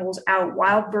pest animals out,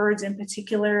 wild birds in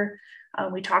particular.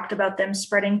 We talked about them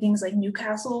spreading things like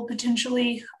Newcastle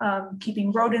potentially,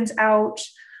 keeping rodents out,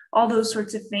 all those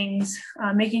sorts of things,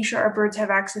 making sure our birds have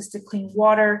access to clean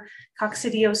water.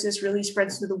 Coccidiosis really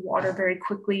spreads through the water very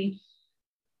quickly.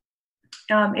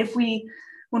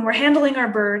 When we're handling our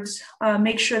birds,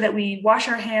 make sure that we wash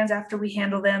our hands after we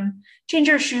handle them, change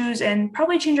our shoes, and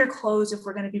probably change our clothes if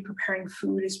we're going to be preparing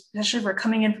food, especially if we're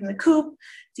coming in from the coop.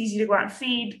 It's easy to go out and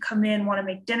feed, come in, want to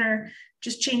make dinner.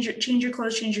 Just change your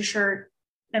clothes, change your shirt,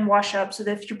 and wash up so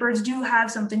that if your birds do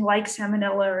have something like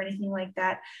salmonella or anything like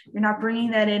that, you're not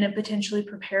bringing that in and potentially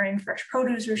preparing fresh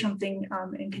produce or something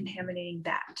and contaminating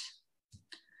that.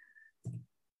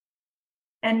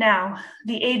 And now,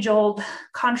 the age-old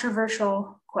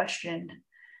controversial question,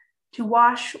 to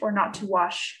wash or not to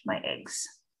wash my eggs?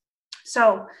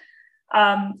 So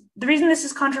the reason this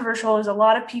is controversial is a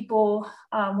lot of people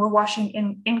were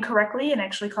washing incorrectly and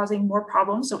actually causing more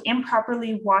problems. So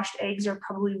improperly washed eggs are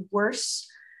probably worse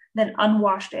than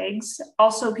unwashed eggs.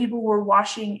 Also, people were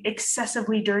washing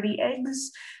excessively dirty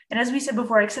eggs. And as we said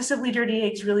before, excessively dirty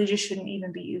eggs really just shouldn't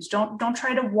even be used. Don't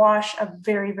try to wash a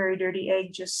very, very dirty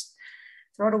egg. Just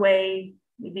throw it away,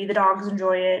 Maybe the dogs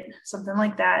enjoy it, something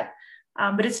like that.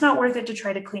 But it's not worth it to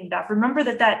try to clean it up. Remember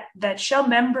that shell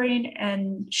membrane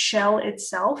and shell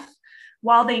itself,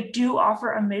 while they do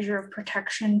offer a measure of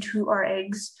protection to our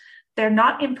eggs, they're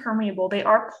not impermeable. They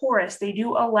are porous. They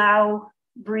do allow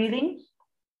breathing.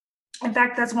 In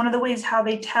fact, that's one of the ways how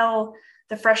they tell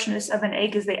the freshness of an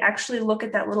egg is they actually look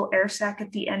at that little air sac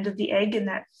at the end of the egg in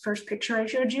that first picture I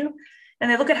showed you,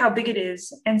 and they look at how big it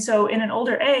is. And so in an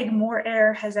older egg, more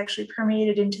air has actually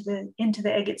permeated into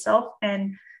the egg itself,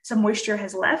 and some moisture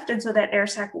has left. And so that air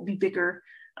sac will be bigger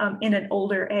in an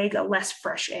older egg, a less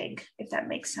fresh egg, if that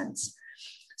makes sense.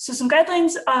 So some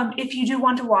guidelines, if you do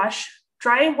want to wash,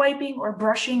 dry wiping or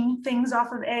brushing things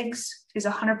off of eggs is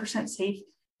 100% safe.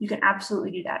 You can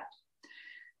absolutely do that.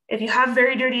 If you have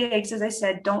very dirty eggs, as I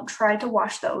said, don't try to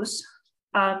wash those.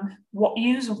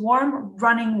 Use warm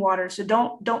running water. So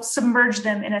don't submerge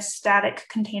them in a static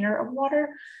container of water.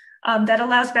 That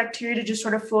allows bacteria to just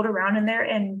sort of float around in there.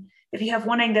 And if you have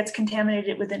one egg that's contaminated,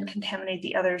 it would then contaminate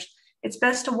the others. It's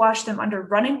best to wash them under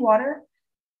running water.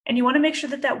 And you want to make sure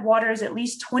that that water is at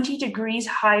least 20 degrees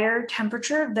higher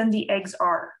temperature than the eggs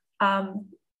are,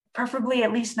 preferably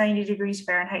at least 90 degrees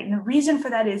Fahrenheit. And the reason for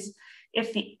that is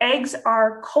if the eggs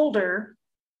are colder,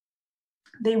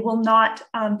 they will not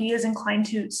be as inclined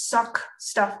to suck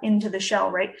stuff into the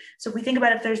shell, right? So if we think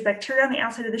about if there's bacteria on the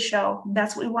outside of the shell,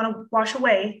 that's what we want to wash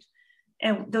away.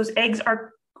 And those eggs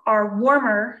are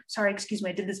warmer. Sorry, excuse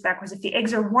me, I did this backwards. If the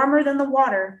eggs are warmer than the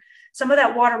water, some of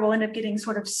that water will end up getting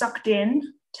sort of sucked in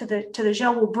to the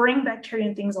shell, will bring bacteria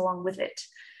and things along with it.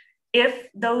 If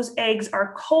those eggs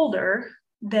are colder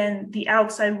than the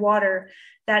outside water,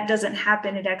 that doesn't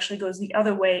happen. It actually goes the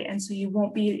other way. And so you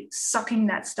won't be sucking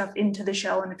that stuff into the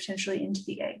shell and potentially into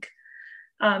the egg.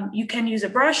 You can use a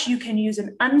brush. You can use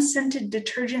an unscented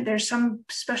detergent. There's some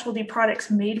specialty products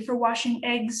made for washing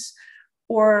eggs,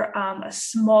 or a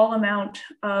small amount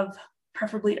of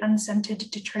preferably unscented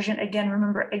detergent. Again,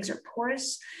 remember, eggs are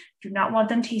porous. Do not want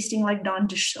them tasting like Dawn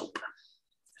dish soap.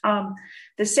 The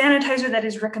sanitizer that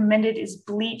is recommended is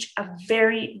bleach, a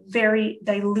very, very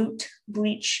dilute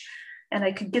bleach. And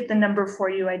I could get the number for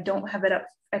you. I don't have it up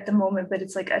at the moment, but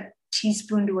it's like a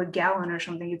teaspoon to a gallon or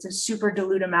something. It's a super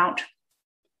dilute amount.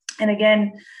 And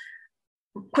again,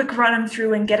 quick run them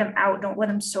through and get them out. Don't let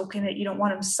them soak in it. You don't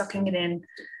want them sucking it in.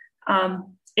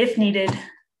 If needed,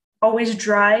 always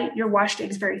dry your washed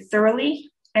eggs very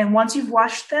thoroughly. And once you've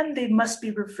washed them, they must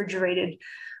be refrigerated.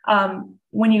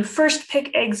 When you first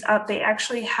pick eggs up, they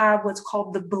actually have what's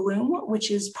called the bloom,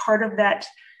 which is part of that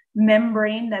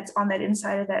membrane that's on that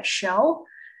inside of that shell.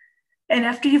 And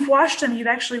after you've washed them, you've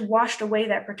actually washed away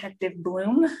that protective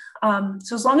bloom.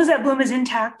 So as long as that bloom is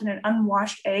intact in an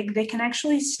unwashed egg, they can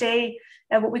actually stay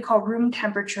at what we call room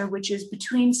temperature, which is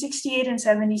between 68 and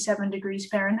 77 degrees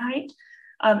Fahrenheit,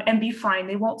 and be fine.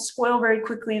 They won't spoil very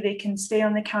quickly. They can stay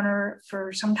on the counter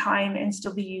for some time and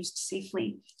still be used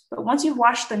safely. But once you've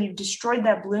washed them, you've destroyed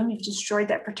that bloom, you've destroyed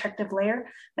that protective layer,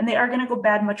 and they are going to go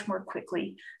bad much more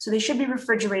quickly. So they should be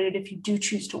refrigerated if you do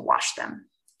choose to wash them.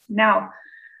 Now,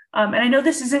 and I know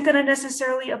this isn't going to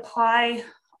necessarily apply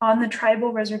on the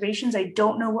tribal reservations. I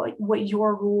don't know what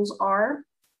your rules are.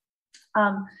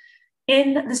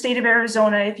 In the state of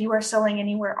Arizona, if you are selling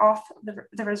anywhere off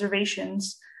the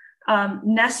reservations,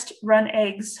 nest run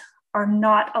eggs are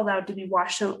not allowed to be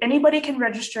washed. So anybody can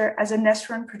register as a nest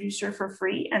run producer for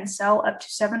free and sell up to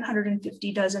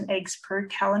 750 dozen eggs per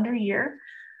calendar year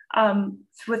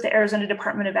with the Arizona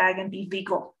Department of Ag and be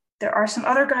legal. There are some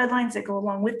other guidelines that go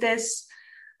along with this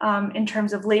in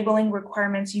terms of labeling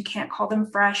requirements. You can't call them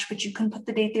fresh, but you can put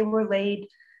the date they were laid.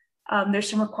 There's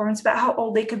some requirements about how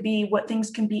old they could be, what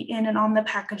things can be in and on the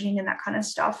packaging and that kind of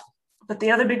stuff. But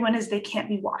the other big one is they can't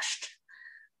be washed.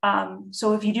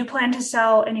 So if you do plan to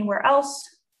sell anywhere else,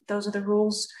 those are the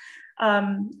rules.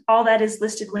 All that is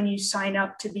listed when you sign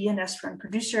up to be a nest run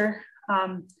producer.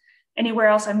 Anywhere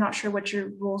else, I'm not sure what your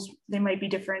rules, they might be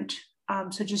different.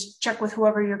 So just check with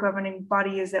whoever your governing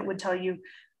body is that would tell you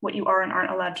what you are and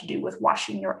aren't allowed to do with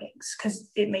washing your eggs,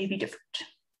 because it may be different.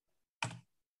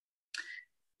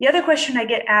 The other question I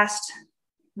get asked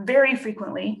very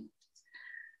frequently,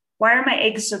 why are my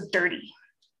eggs so dirty?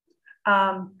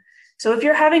 So if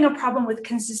you're having a problem with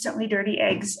consistently dirty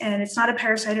eggs and it's not a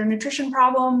parasite or nutrition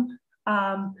problem,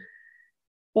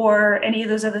 or any of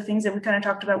those other things that we kind of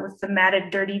talked about with the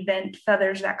matted, dirty, bent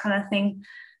feathers, that kind of thing.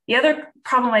 The other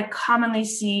problem I commonly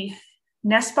see,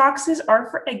 nest boxes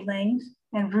are for egg laying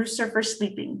and roosts are for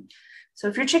sleeping. So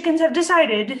if your chickens have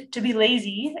decided to be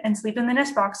lazy and sleep in the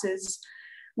nest boxes,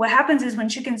 what happens is when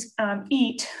chickens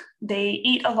they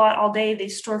eat a lot all day. They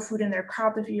store food in their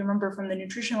crop. If you remember from the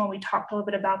nutrition when we talked a little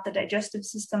bit about the digestive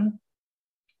system.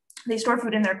 They store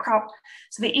food in their crop.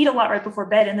 So they eat a lot right before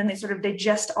bed, and then they sort of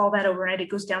digest all that overnight. It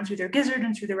goes down through their gizzard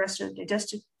and through the rest of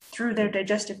their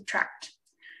digestive tract.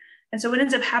 And so what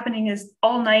ends up happening is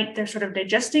all night, they're sort of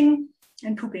digesting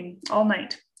and pooping all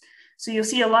night. So you'll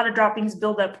see a lot of droppings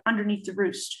build up underneath the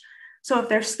roost. So if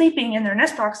they're sleeping in their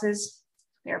nest boxes,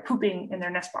 they are pooping in their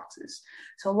nest boxes.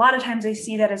 So a lot of times they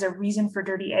see that as a reason for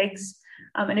dirty eggs.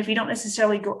 And if you don't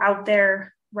necessarily go out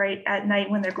there right at night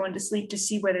when they're going to sleep to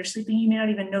see where they're sleeping, you may not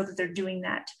even know that they're doing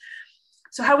that.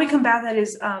 So how we combat that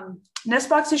is nest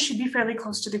boxes should be fairly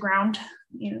close to the ground,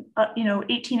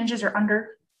 18 inches or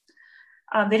under.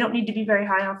 They don't need to be very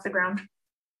high off the ground.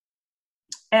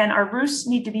 And our roosts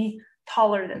need to be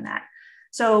taller than that.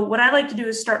 So what I like to do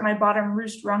is start my bottom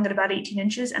roost rung at about 18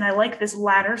 inches. And I like this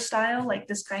ladder style, like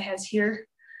this guy has here,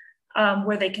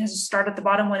 where they can start at the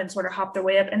bottom one and sort of hop their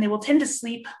way up. And they will tend to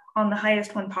sleep on the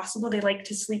highest one possible. They like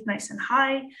to sleep nice and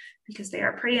high because they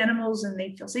are prey animals and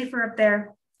they feel safer up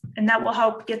there. And that will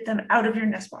help get them out of your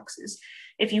nest boxes.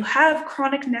 If you have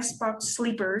chronic nest box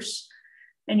sleepers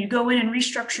and you go in and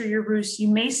restructure your roost, you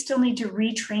may still need to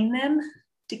retrain them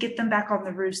to get them back on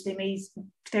the roost.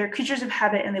 They're creatures of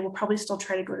habit and they will probably still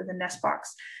try to go to the nest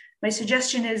box. My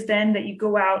suggestion is then that you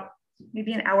go out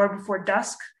maybe an hour before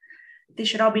dusk. They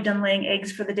should all be done laying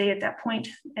eggs for the day at that point,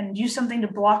 and use something to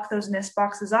block those nest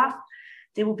boxes off.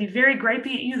 They will be very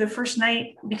gripey at you the first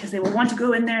night because they will want to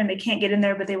go in there and they can't get in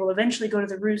there, but they will eventually go to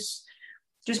the roost.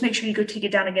 Just make sure you go take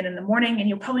it down again in the morning, and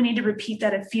you'll probably need to repeat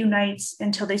that a few nights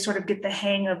until they sort of get the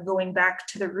hang of going back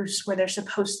to the roost where they're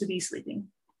supposed to be sleeping.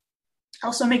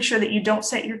 Also make sure that you don't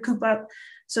set your coop up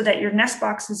so that your nest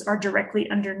boxes are directly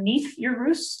underneath your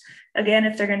roosts. Again,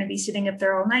 if they're going to be sitting up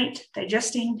there all night,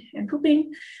 digesting and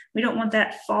pooping, we don't want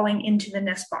that falling into the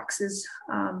nest boxes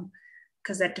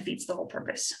because that defeats the whole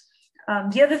purpose.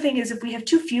 The other thing is if we have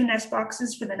too few nest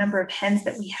boxes for the number of hens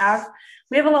that we have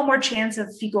a lot more chance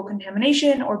of fecal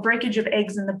contamination or breakage of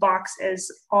eggs in the box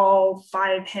as all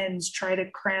 5 hens try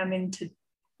to cram into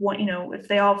one, if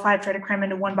they all 5 try to cram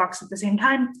into one box at the same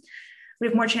time, we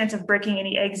have more chance of breaking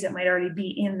any eggs that might already be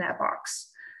in that box.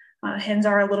 Hens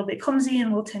are a little bit clumsy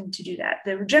and will tend to do that.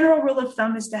 The general rule of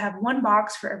thumb is to have 1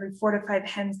 box for every 4 to 5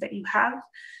 hens that you have.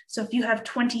 So if you have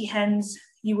 20 hens,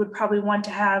 you would probably want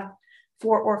to have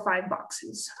 4 or 5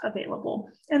 boxes available.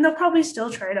 And they'll probably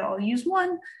still try to all use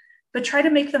one, but try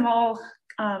to make them all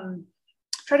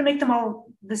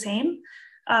the same.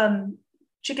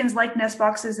 Chickens like nest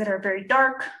boxes that are very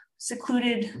dark,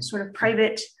 secluded, sort of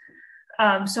private.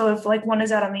 So if like one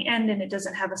is out on the end and it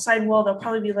doesn't have a sidewall, they'll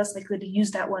probably be less likely to use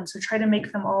that one. So try to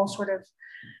make them all sort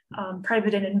of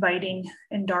private and inviting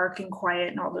and dark and quiet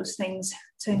and all those things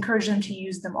to encourage them to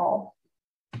use them all.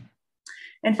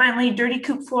 And finally, dirty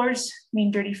coop floors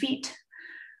mean dirty feet,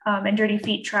 and dirty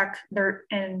feet track dirt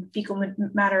and fecal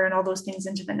matter and all those things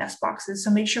into the nest boxes.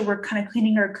 So make sure we're kind of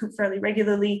cleaning our coop fairly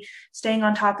regularly, staying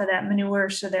on top of that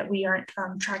manure so that we aren't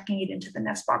tracking it into the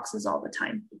nest boxes all the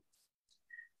time.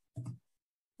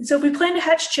 So if we plan to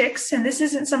hatch chicks, and this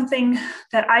isn't something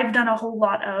that I've done a whole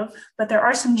lot of, but there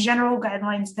are some general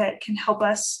guidelines that can help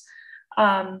us.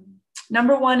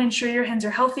 Number 1, ensure your hens are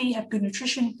healthy, have good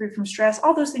nutrition, free from stress,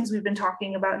 all those things we've been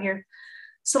talking about here.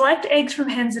 Select eggs from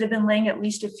hens that have been laying at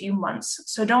least a few months.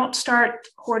 So don't start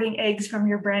hoarding eggs from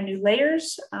your brand new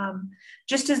layers.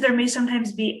 Just as there may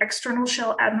sometimes be external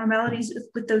shell abnormalities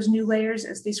with those new layers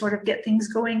as they sort of get things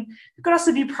going, there could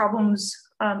also be problems,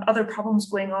 other problems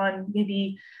going on.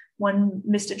 Maybe one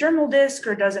missed a germinal disc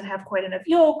or doesn't have quite enough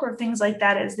yolk or things like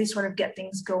that as they sort of get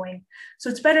things going. So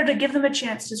it's better to give them a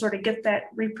chance to sort of get that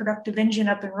reproductive engine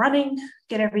up and running,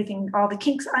 get everything, all the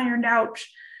kinks ironed out,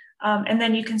 and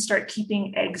then you can start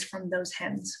keeping eggs from those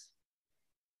hens.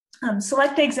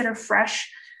 Select eggs that are fresh,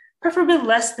 preferably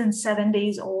less than 7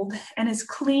 days old, and as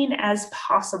clean as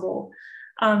possible.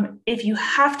 If you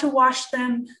have to wash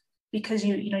them because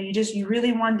you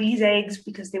really want these eggs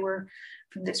because they were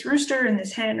from this rooster and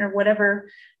this hen or whatever,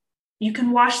 you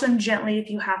can wash them gently if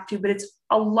you have to, but it's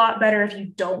a lot better if you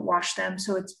don't wash them.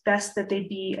 So it's best that they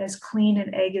be as clean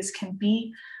an egg as can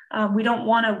be. We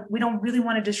don't really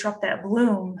want to disrupt that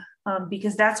bloom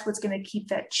because that's what's going to keep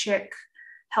that chick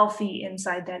healthy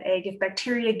inside that egg. If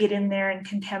bacteria get in there and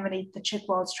contaminate the chick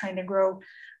while it's trying to grow,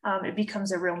 it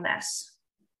becomes a real mess.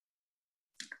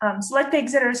 Select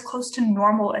eggs that are as close to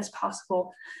normal as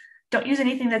possible. Don't use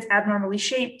anything that's abnormally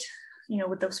shaped,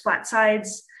 with those flat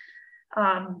sides.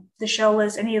 The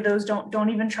shellless, any of those, don't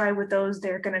even try with those.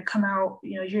 They're going to come out,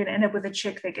 you're going to end up with a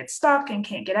chick that gets stuck and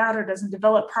can't get out or doesn't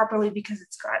develop properly because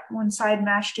it's got one side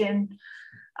mashed in.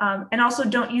 And also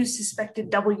don't use suspected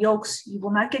double yolks. You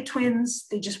will not get twins.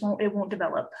 It won't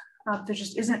develop. There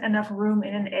just isn't enough room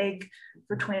in an egg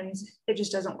for twins. It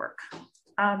just doesn't work.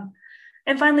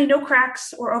 And finally, no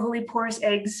cracks or overly porous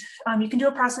eggs. You can do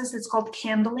a process that's called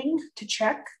candling to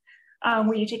check,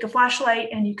 where you take a flashlight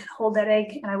and you can hold that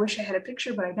egg, and I wish I had a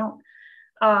picture, but I don't,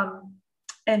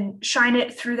 and shine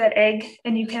it through that egg,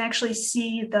 and you can actually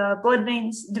see the blood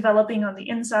veins developing on the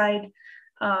inside,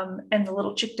 and the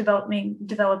little chick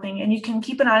developing, and you can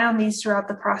keep an eye on these throughout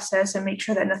the process and make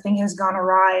sure that nothing has gone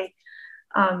awry,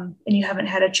 and you haven't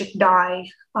had a chick die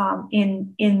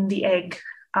in the egg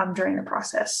during the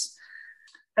process.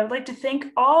 I would like to thank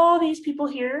all these people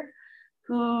here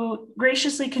who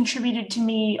graciously contributed to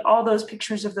me all those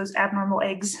pictures of those abnormal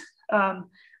eggs.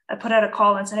 I put out a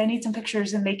call and said, I need some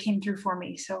pictures, and they came through for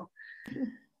me. So,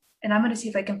 and I'm going to see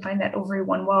if I can find that ovary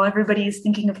one while everybody is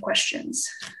thinking of questions.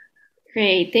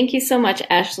 Great. Thank you so much,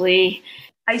 Ashley.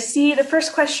 I see the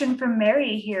first question from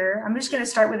Mary here. I'm just going to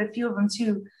start with a few of them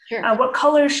too. Sure. What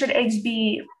color should eggs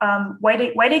be?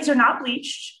 White eggs are not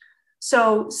bleached.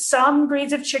 So some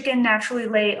breeds of chicken naturally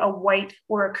lay a white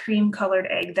or a cream colored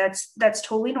egg. That's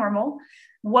totally normal.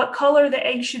 What color the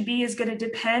egg should be is going to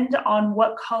depend on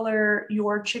what color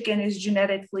your chicken is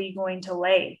genetically going to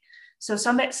lay. So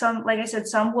some, like I said,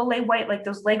 some will lay white, like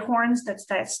those Leghorns. That's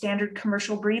that standard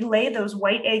commercial breed, lay those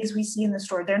white eggs we see in the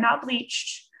store. They're not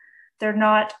bleached. They're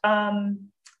not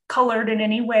colored in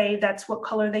any way. That's what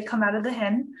color they come out of the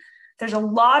hen. There's a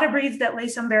lot of breeds that lay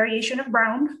some variation of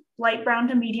brown, light brown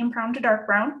to medium brown to dark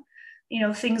brown. You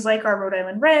know, things like our Rhode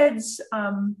Island Reds,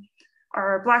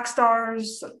 our Black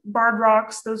Stars, Barred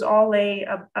Rocks, those all lay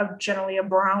generally a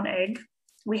brown egg.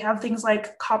 We have things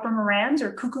like copper Morans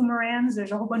or cuckoo Morans.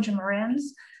 There's a whole bunch of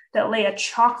Morans that lay a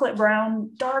chocolate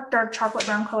brown, dark chocolate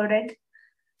brown colored egg.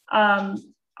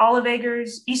 Olive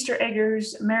eggers, Easter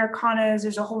eggers, Americanas,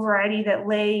 there's a whole variety that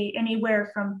lay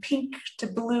anywhere from pink to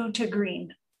blue to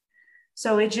green.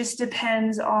 So it just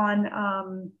depends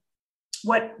on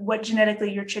what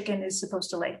genetically your chicken is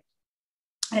supposed to lay.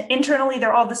 And internally,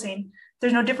 they're all the same.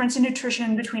 There's no difference in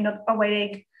nutrition between a white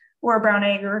egg or a brown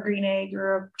egg or a green egg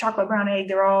or a chocolate brown egg.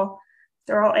 They're all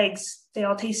eggs. They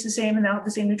all taste the same and they all have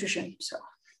the same nutrition. So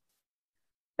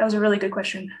that was a really good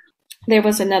question. There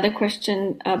was another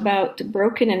question about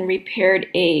broken and repaired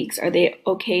eggs. Are they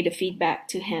okay to feed back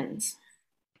to hens?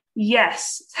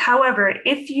 Yes. However,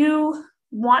 if you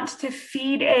want to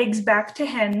feed eggs back to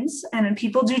hens, and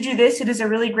people do this, it is a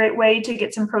really great way to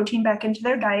get some protein back into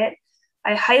their diet.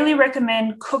 I highly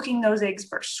recommend cooking those eggs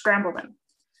first, scramble them.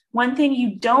 One thing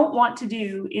you don't want to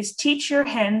do is teach your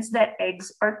hens that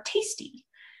eggs are tasty,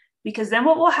 because then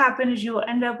what will happen is you will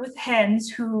end up with hens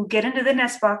who get into the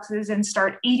nest boxes and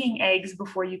start eating eggs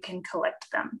before you can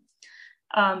collect them.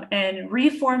 And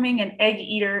reforming an egg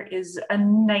eater is a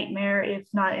nightmare, if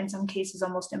not in some cases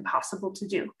almost impossible to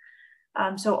do.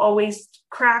 So always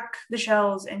crack the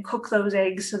shells and cook those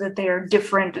eggs so that they are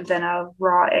different than a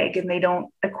raw egg and they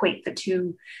don't equate the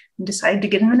two and decide to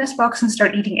get in the nest box and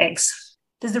start eating eggs.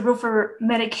 Does the rule for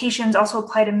medications also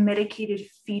apply to medicated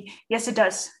feed? Yes, it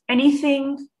does.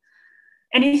 Anything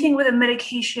with a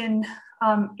medication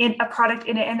in a product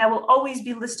in it, and that will always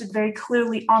be listed very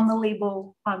clearly on the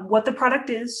label, what the product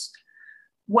is,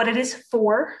 what it is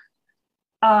for,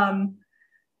 and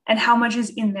how much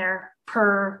is in there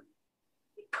per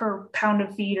pound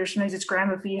of feed, or sometimes it's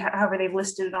gram of feed, however they've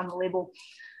listed it on the label.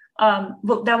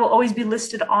 That will always be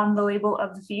listed on the label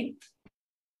of the feed.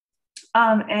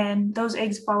 And those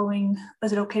eggs following,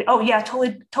 is it okay? Oh yeah,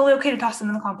 totally okay to toss them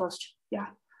in the compost. Yeah,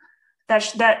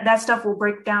 that stuff will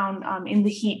break down in the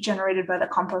heat generated by the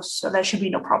compost, so that should be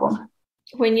no problem.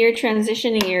 When you're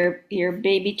transitioning your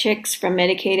baby chicks from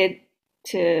medicated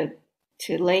to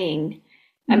laying,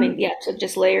 to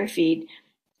just layer feed,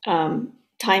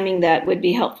 timing that would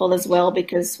be helpful as well,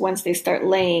 because once they start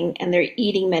laying and they're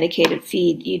eating medicated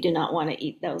feed, you do not want to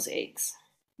eat those eggs.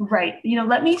 Right.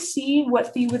 Let me see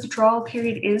what the withdrawal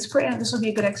period is for, and this will be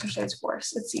a good exercise for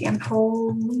us. Let's see.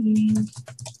 So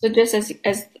just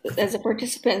as a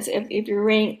participants, if you're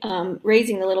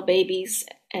raising the little babies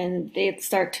and they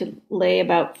start to lay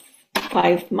about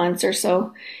 5 months or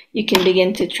so, you can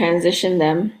begin to transition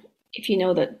them, if you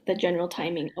know the general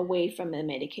timing, away from the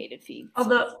medicated feed.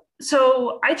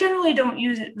 So I generally don't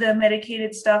use the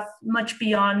medicated stuff much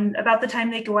beyond about the time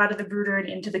they go out of the brooder and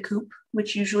into the coop,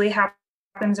 which usually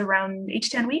happens around 8 to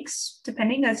 10 weeks,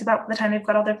 depending. That's about the time they've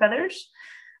got all their feathers.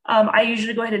 I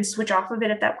usually go ahead and switch off of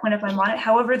it at that point if I'm on it.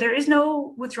 However, there is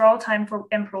no withdrawal time for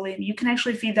Emproline. You can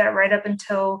actually feed that right up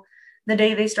until the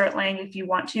day they start laying if you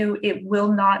want to. It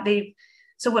will not.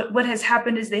 So what has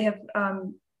happened is they have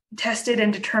tested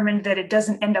and determined that it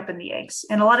doesn't end up in the eggs.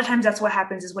 And a lot of times that's what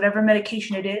happens, is whatever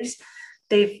medication it is,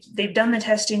 they've done the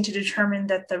testing to determine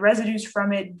that the residues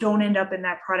from it don't end up in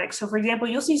that product. So for example,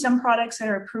 you'll see some products that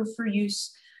are approved for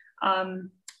use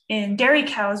in dairy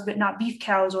cows, but not beef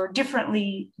cows, or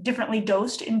differently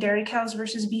dosed in dairy cows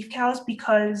versus beef cows,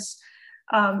 because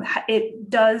it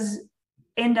does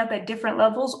end up at different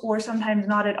levels, or sometimes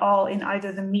not at all, in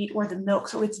either the meat or the milk.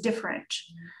 So it's different.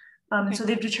 Okay. So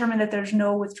they've determined that there's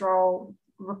no withdrawal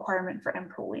requirement for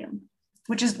Emproleum,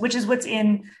 which is what's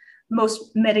in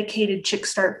most medicated chick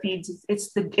start feeds.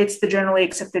 It's the generally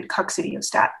accepted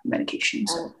coccidiostat medication.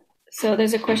 So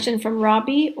there's a question from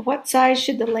Robbie. What size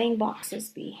should the laying boxes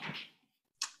be?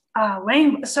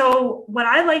 So what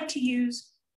I like to use,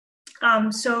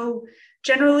 so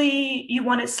generally you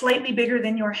want it slightly bigger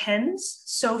than your hens.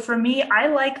 So for me, I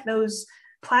like those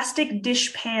plastic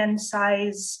dish pan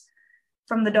size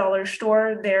from the dollar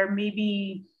store. They're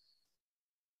maybe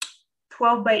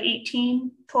 12 by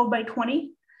 18, 12 by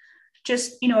 20,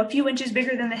 just, a few inches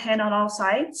bigger than the hen on all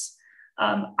sides.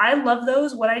 I love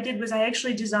those. What I did was I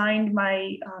actually designed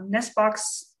my nest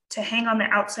box to hang on the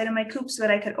outside of my coop so that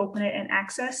I could open it and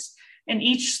access. And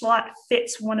each slot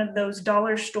fits one of those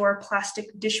dollar store plastic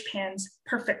dish pans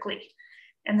perfectly.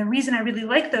 And the reason I really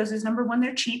like those is, number one,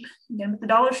 they're cheap. Again, at the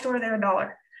dollar store, they're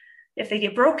 $1. If they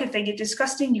get broke, if they get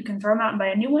disgusting, you can throw them out and buy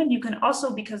a new one. You can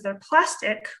also, because they're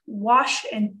plastic, wash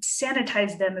and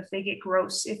sanitize them if they get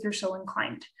gross, if you're so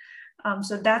inclined.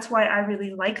 So that's why I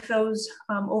really like those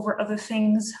over other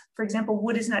things. For example,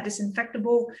 wood is not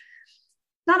disinfectable.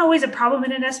 Not always a problem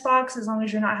in a nest box, as long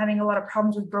as you're not having a lot of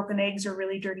problems with broken eggs or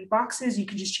really dirty boxes. You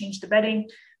can just change the bedding.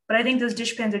 But I think those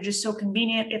dish pans are just so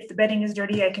convenient. If the bedding is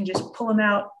dirty, I can just pull them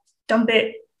out, dump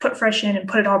it, put fresh in, and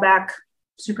put it all back.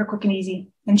 Super quick and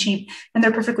easy and cheap. And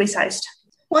they're perfectly sized.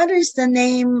 What is the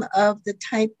name of the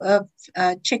type of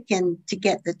chicken to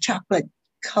get the chocolate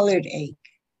colored egg?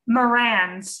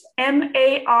 Marans,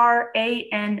 Marans,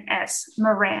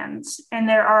 Marans. And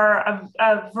there are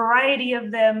a variety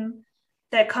of them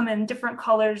that come in different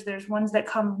colors. There's ones that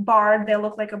come barred. They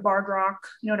look like a barred rock.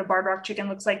 You know what a barred rock chicken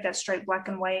looks like? That striped black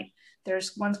and white.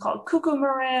 There's ones called cuckoo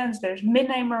Marans. There's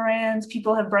midnight Marans.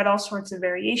 People have bred all sorts of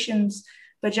variations,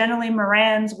 but generally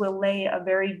Marans will lay a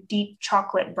very deep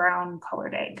chocolate brown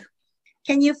colored egg.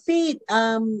 Can you feed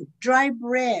dry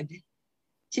bread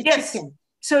to chicken?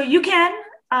 So you can.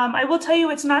 I will tell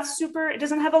you, it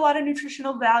doesn't have a lot of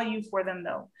nutritional value for them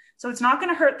though. So it's not going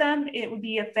to hurt them. It would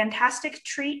be a fantastic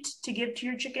treat to give to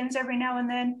your chickens every now and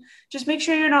then. Just make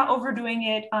sure you're not overdoing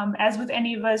it. As with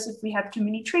any of us, if we have too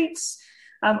many treats,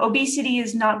 obesity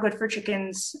is not good for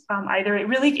chickens either.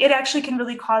 It actually can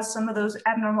really cause some of those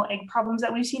abnormal egg problems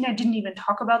that we've seen. I didn't even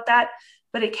talk about that,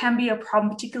 but it can be a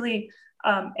problem, particularly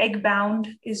egg bound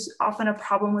is often a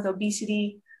problem with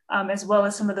obesity. As well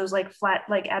as some of those like flat,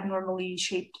 like abnormally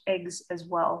shaped eggs as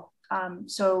well.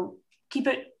 So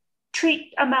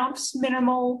treat amounts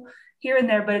minimal here and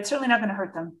there, but it's certainly not going to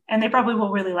hurt them. And they probably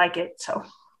will really like it. So.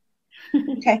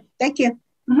 Okay, thank you.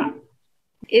 Mm-hmm.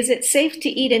 Is it safe to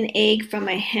eat an egg from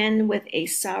a hen with a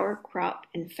sauerkraut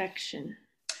infection?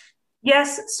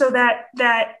 Yes, so that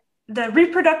the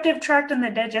reproductive tract and the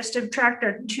digestive tract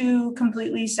are two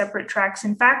completely separate tracts.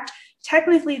 In fact,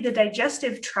 technically, the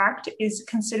digestive tract is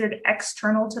considered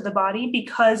external to the body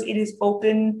because it is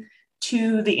open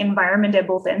to the environment at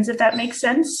both ends, if that makes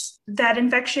sense. That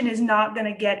infection is not going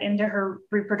to get into her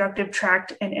reproductive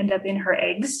tract and end up in her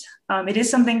eggs. It is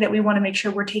something that we want to make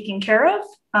sure we're taking care of.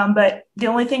 But the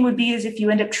only thing would be is if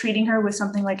you end up treating her with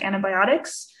something like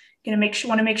antibiotics, you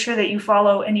want to make sure that you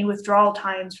follow any withdrawal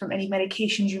times from any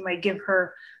medications you might give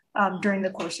her during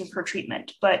the course of her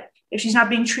treatment. But if she's not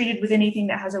being treated with anything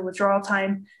that has a withdrawal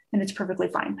time, then it's perfectly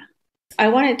fine. I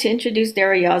wanted to introduce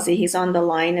Daryl Yazzie. He's on the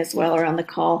line as well, or on the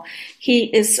call. He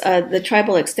is the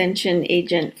tribal extension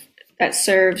agent that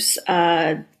serves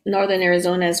northern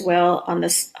Arizona as well on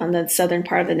the southern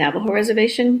part of the Navajo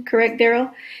reservation. Correct,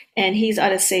 Daryl? And he's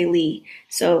out of Saline.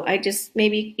 So I just,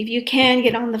 maybe if you can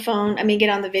get on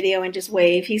the video and just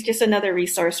wave. He's just another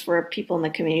resource for people in the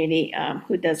community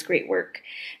who does great work.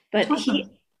 But awesome.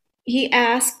 He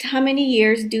asked, how many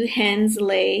years do hens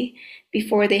lay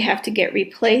before they have to get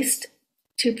replaced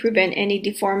to prevent any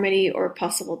deformity or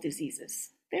possible diseases?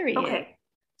 There he is.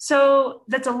 So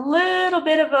that's a little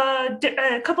bit of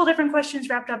a couple different questions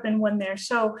wrapped up in one there.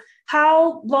 So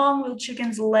how long will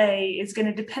chickens lay is going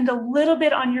to depend a little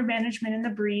bit on your management in the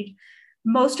breed.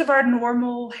 Most of our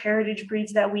normal heritage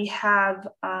breeds that we have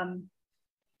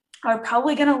are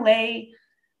probably going to lay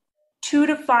 2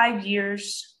 to 5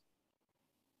 years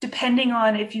depending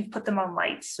on if you've put them on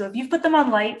lights. So if you've put them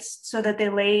on lights so that they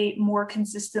lay more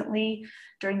consistently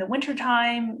during the winter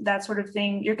time, that sort of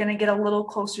thing, you're going to get a little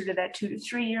closer to that 2 to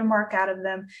 3 year mark out of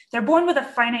them. They're born with a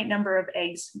finite number of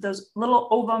eggs. Those little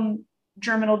ovum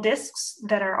germinal discs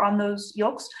that are on those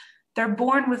yolks, they're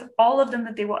born with all of them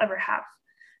that they will ever have.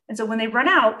 And so when they run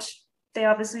out, they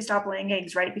obviously stop laying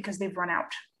eggs, right? Because they've run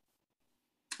out.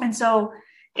 And so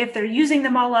if they're using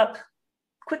them all up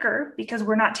quicker because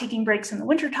we're not taking breaks in the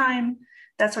wintertime,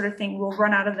 that sort of thing, we'll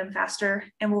run out of them faster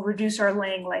and we'll reduce our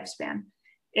laying lifespan.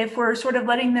 If we're sort of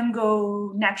letting them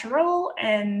go natural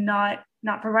and not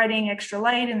providing extra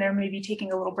light, and they're maybe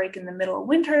taking a little break in the middle of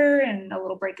winter and a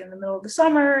little break in the middle of the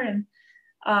summer, and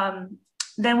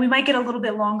then we might get a little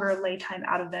bit longer lay time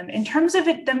out of them. In terms of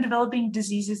them developing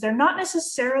diseases, they're not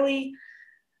necessarily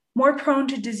more prone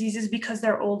to diseases because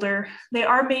they're older. They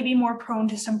are maybe more prone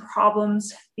to some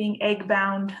problems, being egg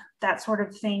bound, that sort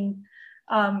of thing.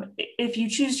 If you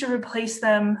choose to replace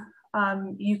them,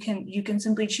 you can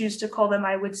simply choose to cull them,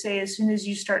 I would say, as soon as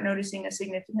you start noticing a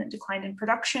significant decline in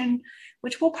production,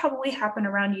 which will probably happen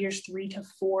around years 3 to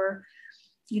 4,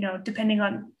 depending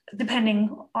on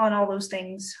all those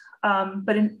things.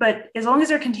 But as long as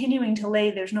they're continuing to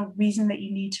lay, there's no reason that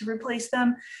you need to replace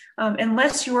them,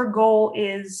 unless your goal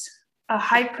is a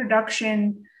high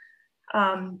production,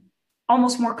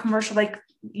 almost more commercial, like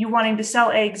you wanting to sell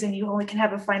eggs and you only can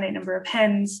have a finite number of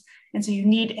hens. And so you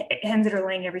need hens that are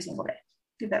laying every single day,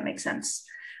 if that makes sense.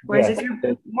 Whereas if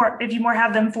you more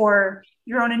have them for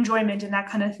your own enjoyment and that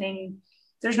kind of thing,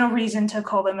 there's no reason to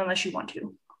cull them unless you want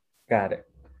to. Got it.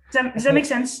 Does that make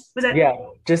sense? Was that? Yeah,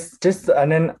 just and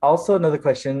then also another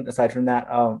question aside from that,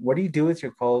 what do you do with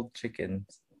your culled chickens?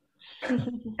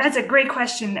 That's a great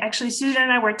question. Actually, Susan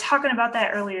and I were talking about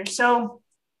that earlier. So,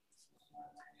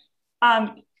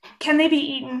 can they be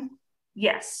eaten?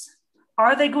 Yes.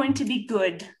 Are they going to be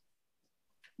good?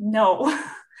 No.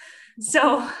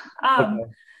 So,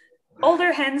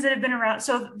 older hens that have been around,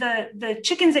 so the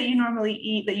chickens that you normally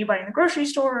eat, that you buy in the grocery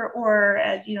store or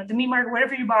at the meat market,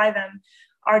 wherever you buy them,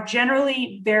 are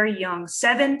generally very young,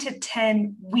 7 to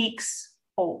 10 weeks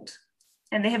old.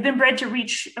 And they have been bred to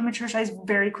reach a mature size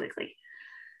very quickly.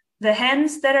 The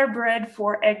hens that are bred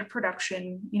for egg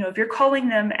production, if you're culling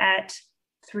them at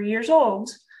 3 years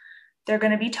old, they're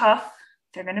going to be tough.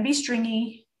 They're going to be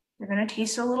stringy. They're going to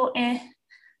taste a little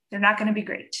They're not going to be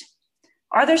great.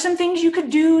 Are there some things you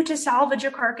could do to salvage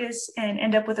a carcass and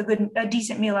end up with a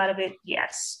decent meal out of it?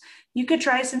 Yes. You could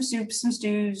try some soups, some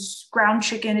stews, ground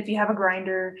chicken if you have a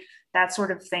grinder, that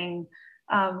sort of thing.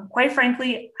 Quite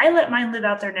frankly, I let mine live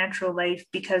out their natural life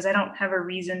because I don't have a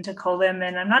reason to cull them,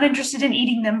 and I'm not interested in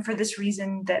eating them for this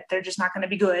reason that they're just not going to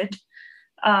be good.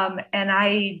 And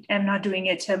I am not doing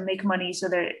it to make money so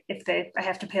that I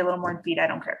have to pay a little more in feed, I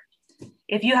don't care.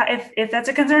 If that's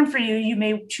a concern for you, you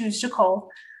may choose to cull.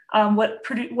 What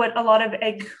a lot of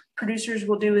egg producers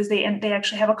will do is they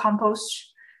actually have a compost,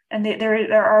 and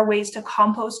there are ways to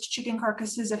compost chicken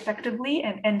carcasses effectively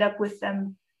and end up with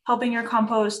them helping your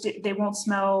compost. They won't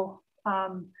smell.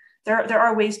 There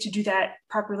are ways to do that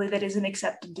properly. That is an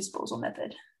accepted disposal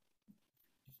method.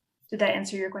 Did that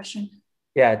answer your question?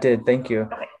 Yeah, it did. Thank you.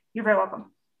 Okay, you're very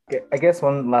welcome. Okay, I guess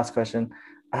one last question.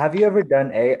 Have you ever done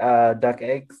duck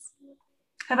eggs?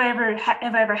 Have I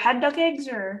ever had duck eggs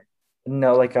or?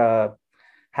 No, like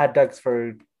had ducks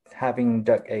for having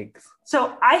duck eggs.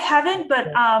 So I haven't, but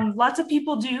lots of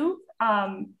people do.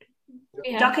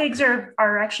 Duck eggs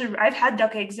are actually, I've had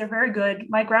duck eggs. They're very good.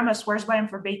 My grandma swears by them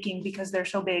for baking because they're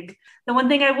so big. The one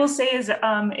thing I will say is it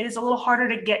is a little harder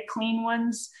to get clean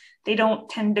ones. They don't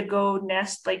tend to go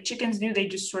nest like chickens do. They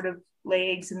just sort of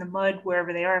lay eggs in the mud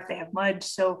wherever they are if they have mud.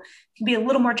 So it can be a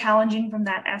little more challenging from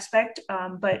that aspect.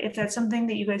 But if that's something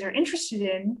that you guys are interested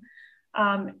in,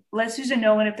 let Susan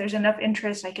know. And if there's enough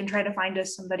interest, I can try to find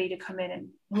us somebody to come in and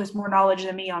who has more knowledge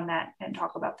than me on that and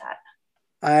talk about that.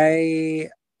 I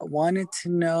wanted to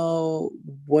know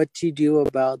what you do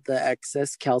about the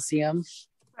excess calcium.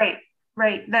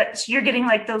 Right. That's, you're getting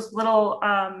like those little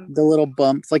the little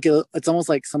bumps, like it's almost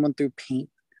like someone threw paint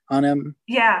on him.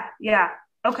 Yeah.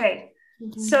 Okay.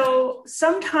 Mm-hmm. So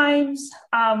sometimes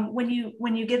when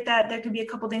you get that, there could be a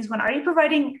couple things. Are you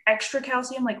providing extra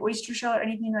calcium like oyster shell or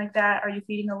anything like that? Are you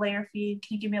feeding a layer feed?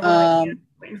 Can you give me a little idea of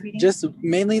what you're feeding? Just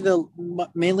mainly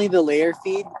the layer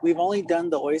feed. We've only done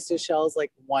the oyster shells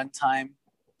like one time,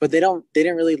 but they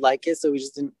didn't really like it, so we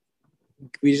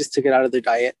just took it out of their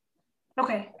diet.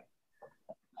 Okay.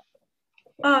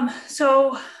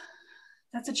 So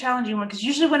that's a challenging one because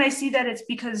usually when I see that, it's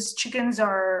because chickens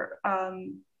are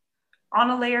on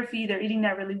a layer feed, they're eating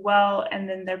that really well, and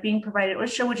then they're being provided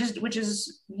oyster, which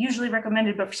is usually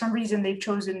recommended, but for some reason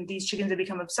these chickens have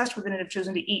become obsessed with it and have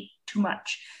chosen to eat too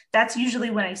much. That's usually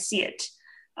when I see it.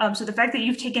 So the fact that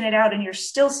you've taken it out and you're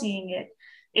still seeing it,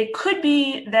 it could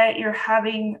be that you're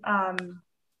having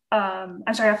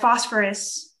a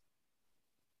phosphorus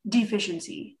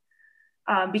deficiency.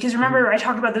 Because remember, I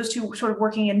talked about those two sort of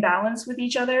working in balance with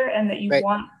each other, and that you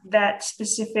want that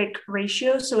specific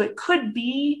ratio. So it could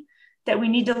be that we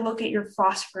need to look at your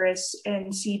phosphorus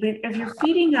and see. But if you're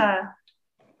feeding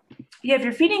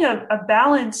a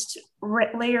balanced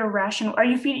layer ration, are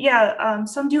you feeding? Yeah,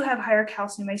 some do have higher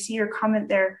calcium. I see your comment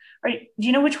there. Do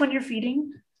you know which one you're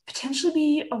feeding? Potentially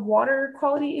be a water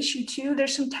quality issue too.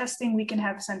 There's some testing we can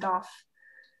have sent off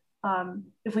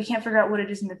if we can't figure out what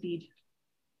it is in the feed.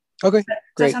 Okay, Does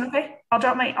great. that sound okay? I'll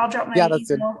drop my that's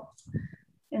email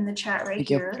in the chat right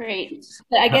here. Great.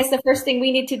 But I guess the first thing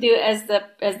we need to do as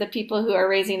the people who are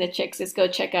raising the chicks is go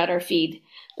check out our feed.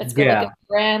 Let's go look at the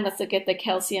brand. Let's look at the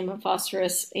calcium and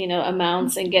phosphorus,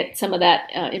 amounts, and get some of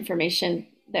that information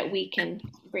that we can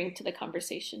bring to the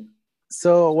conversation.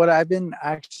 So what I've been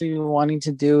actually wanting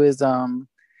to do is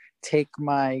take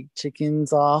my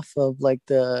chickens off of like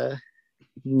the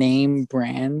name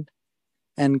brand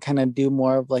and kind of do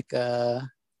more of like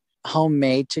a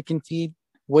homemade chicken feed.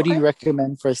 What do you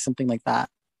recommend for something like that?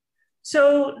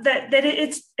 So that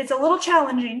it's a little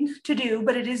challenging to do,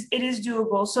 but it is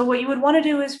doable. So what you would want to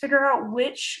do is figure out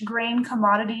which grain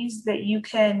commodities that you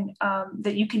can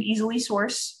easily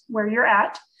source where you're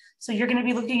at. So you're going to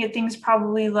be looking at things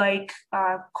probably like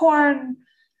corn,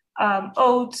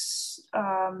 oats,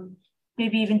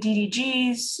 maybe even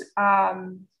DDGs,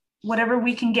 whatever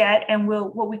we can get. And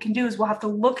what we can do is we'll have to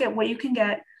look at what you can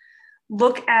get,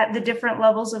 look at the different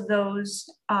levels of those,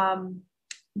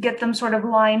 get them sort of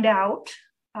lined out,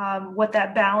 what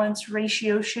that balance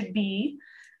ratio should be.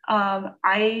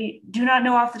 I do not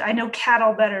know I know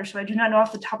cattle better, so I do not know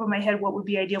off the top of my head what would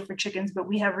be ideal for chickens, but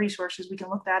we have resources, we can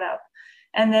look that up.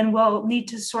 And then we'll need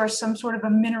to source some sort of a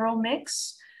mineral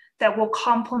mix that will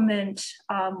complement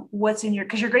what's in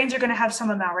because your grains are going to have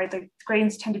some amount, right? The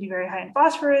grains tend to be very high in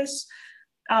phosphorus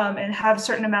and have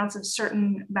certain amounts of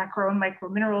certain macro and micro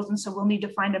minerals. And so we'll need to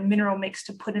find a mineral mix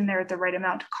to put in there at the right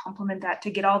amount to complement that, to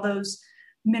get all those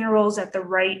minerals at the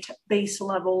right base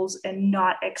levels and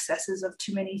not excesses of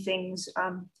too many things.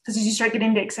 Because as you start getting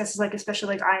into excesses, like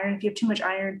especially like iron, if you have too much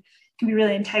iron, it can be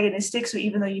really antagonistic. So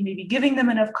even though you may be giving them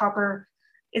enough copper,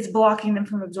 it's blocking them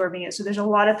from absorbing it. So there's a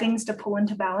lot of things to pull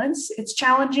into balance. It's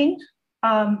challenging.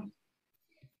 But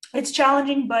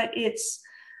it's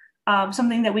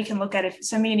something that we can look at. If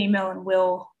send me an email and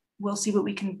we'll see what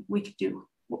we could do,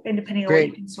 and depending on what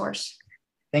you can source.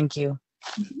 Thank you.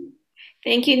 Mm-hmm.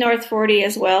 Thank you, North 40,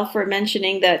 as well, for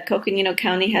mentioning that Coconino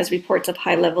County has reports of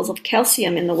high levels of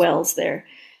calcium in the wells there.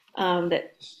 I'm going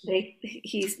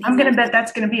to bet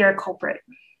that's going to be our culprit.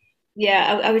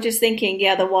 Yeah, I was just thinking,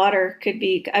 the water could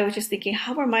be. I was just thinking,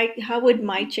 how would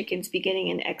my chickens be getting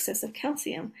an excess of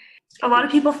calcium? A lot of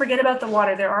people forget about the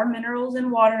water. There are minerals in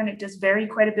water, and it does vary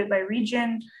quite a bit by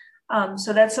region.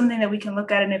 So that's something that we can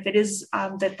look at. And if it is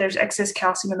that there's excess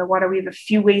calcium in the water, we have a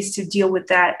few ways to deal with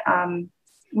that.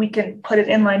 We can put an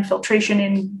inline filtration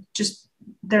in.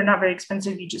 They're not very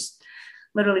expensive. You just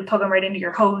literally plug them right into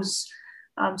your hose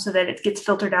so that it gets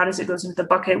filtered out as it goes into the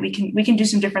bucket. We can do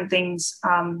some different things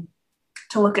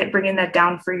to look at bringing that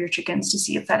down for your chickens to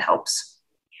see if that helps.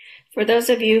 For those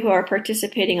of you who are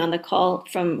participating on the call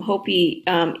from Hopi,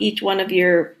 each one of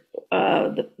your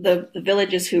the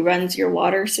villages who runs your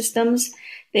water systems,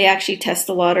 they actually test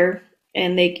the water,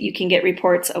 and you can get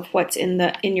reports of what's in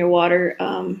your water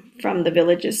from the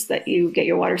villages that you get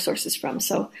your water sources from.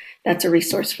 So that's a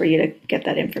resource for you to get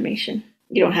that information.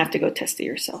 You don't have to go test it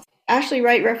yourself. Ashley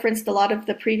Wright referenced a lot of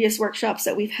the previous workshops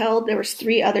that we've held. There was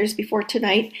 3 others before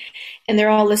tonight, and they're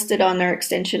all listed on our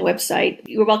extension website.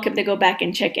 You're welcome to go back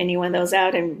and check any one of those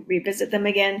out and revisit them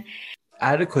again.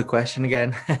 I had a quick question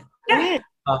again. Go ahead.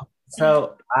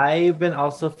 So I've been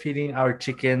also feeding our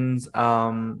chickens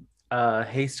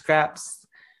hay scraps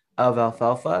of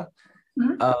alfalfa.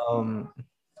 Mm-hmm.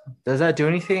 Does that do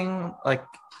anything? Like,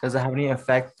 does it have any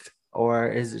effect, or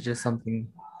is it just something?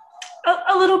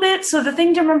 A little bit. So the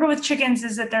thing to remember with chickens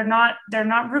is that they're not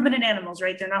ruminant animals,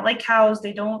 right? They're not like cows.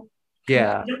 They don't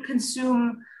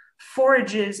consume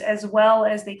forages as well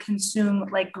as they consume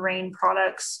like grain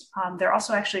products. They're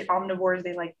also actually omnivores.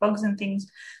 They like bugs and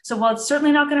things. So while it's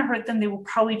certainly not going to hurt them, they will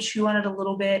probably chew on it a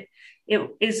little bit. It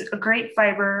is a great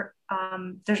fiber.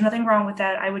 There's nothing wrong with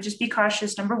that. I would just be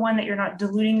cautious. Number one, that you're not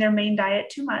diluting their main diet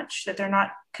too much, that they're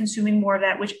not consuming more of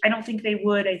that, which I don't think they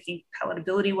would. I think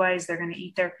palatability wise, they're going to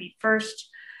eat their feed first.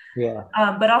 Yeah.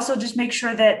 But also just make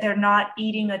sure that they're not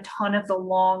eating a ton of the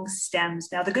long stems.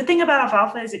 Now, the good thing about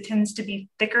alfalfa is it tends to be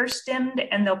thicker stemmed,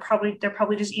 and they're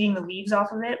probably just eating the leaves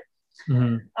off of it.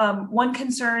 Hmm. One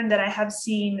concern that I have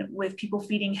seen with people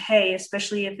feeding hay,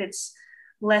 especially if it's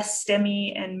less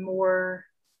stemmy and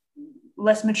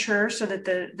less mature, so that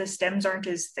the stems aren't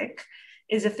as thick,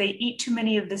 is if they eat too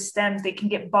many of the stems, they can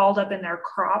get balled up in their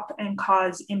crop and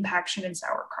cause impaction in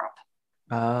sauerkraut.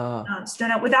 Oh, So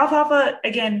now with alfalfa,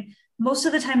 again, most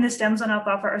of the time the stems on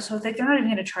alfalfa are so thick, they're not even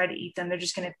going to try to eat them. They're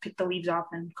just going to pick the leaves off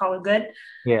and call it good.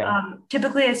 yeah.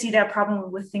 Typically, I see that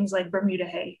problem with things like Bermuda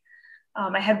hay.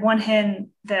 I had one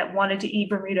hen that wanted to eat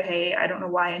Bermuda hay. I don't know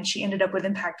why. And she ended up with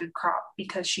impacted crop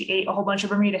because she ate a whole bunch of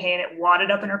Bermuda hay and it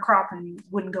wadded up in her crop and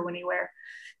wouldn't go anywhere.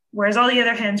 Whereas all the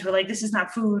other hens were like, this is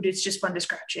not food. It's just fun to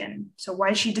scratch in. So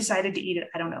why she decided to eat it,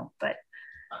 I don't know. But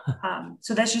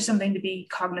so that's just something to be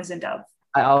cognizant of.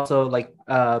 I also like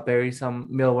bury some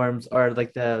mealworms or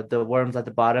like the worms at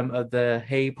the bottom of the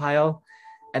hay pile,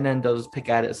 and then they'll just pick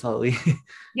at it slowly.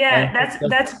 Yeah,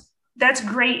 And that's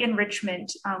great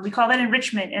enrichment. We call that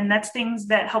enrichment, and that's things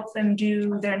that help them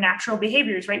do their natural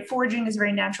behaviors. Right, foraging is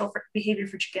very natural behavior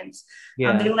for chickens. They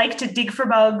yeah. like to dig for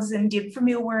bugs and dig for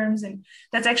mealworms, and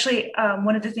that's actually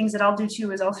one of the things that I'll do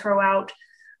too. Is I'll throw out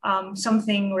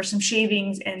something or some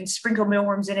shavings and sprinkle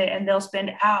mealworms in it, and they'll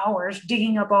spend hours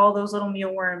digging up all those little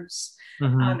mealworms.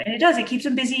 Hmm. And it keeps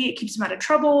them busy, it keeps them out of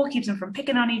trouble, keeps them from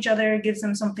picking on each other, gives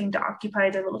them something to occupy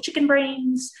their little chicken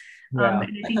brains. Yeah.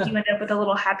 And I think you end up with a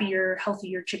little happier,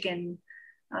 healthier chicken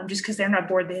just because they're not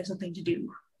bored, they have something to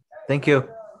do. Thank you.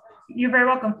 You're very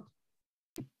welcome.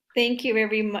 Thank you,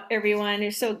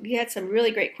 everyone. So you had some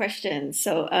really great questions.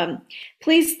 So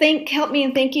please help me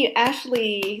and thank you,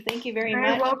 Ashley. Thank you very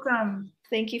Very much. welcome.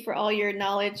 Thank you for all your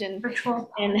knowledge and Virtual.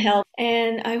 help.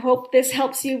 And I hope this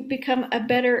helps you become a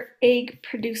better egg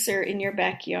producer in your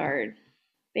backyard.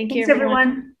 Thank you, Thanks, everyone.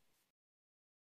 everyone.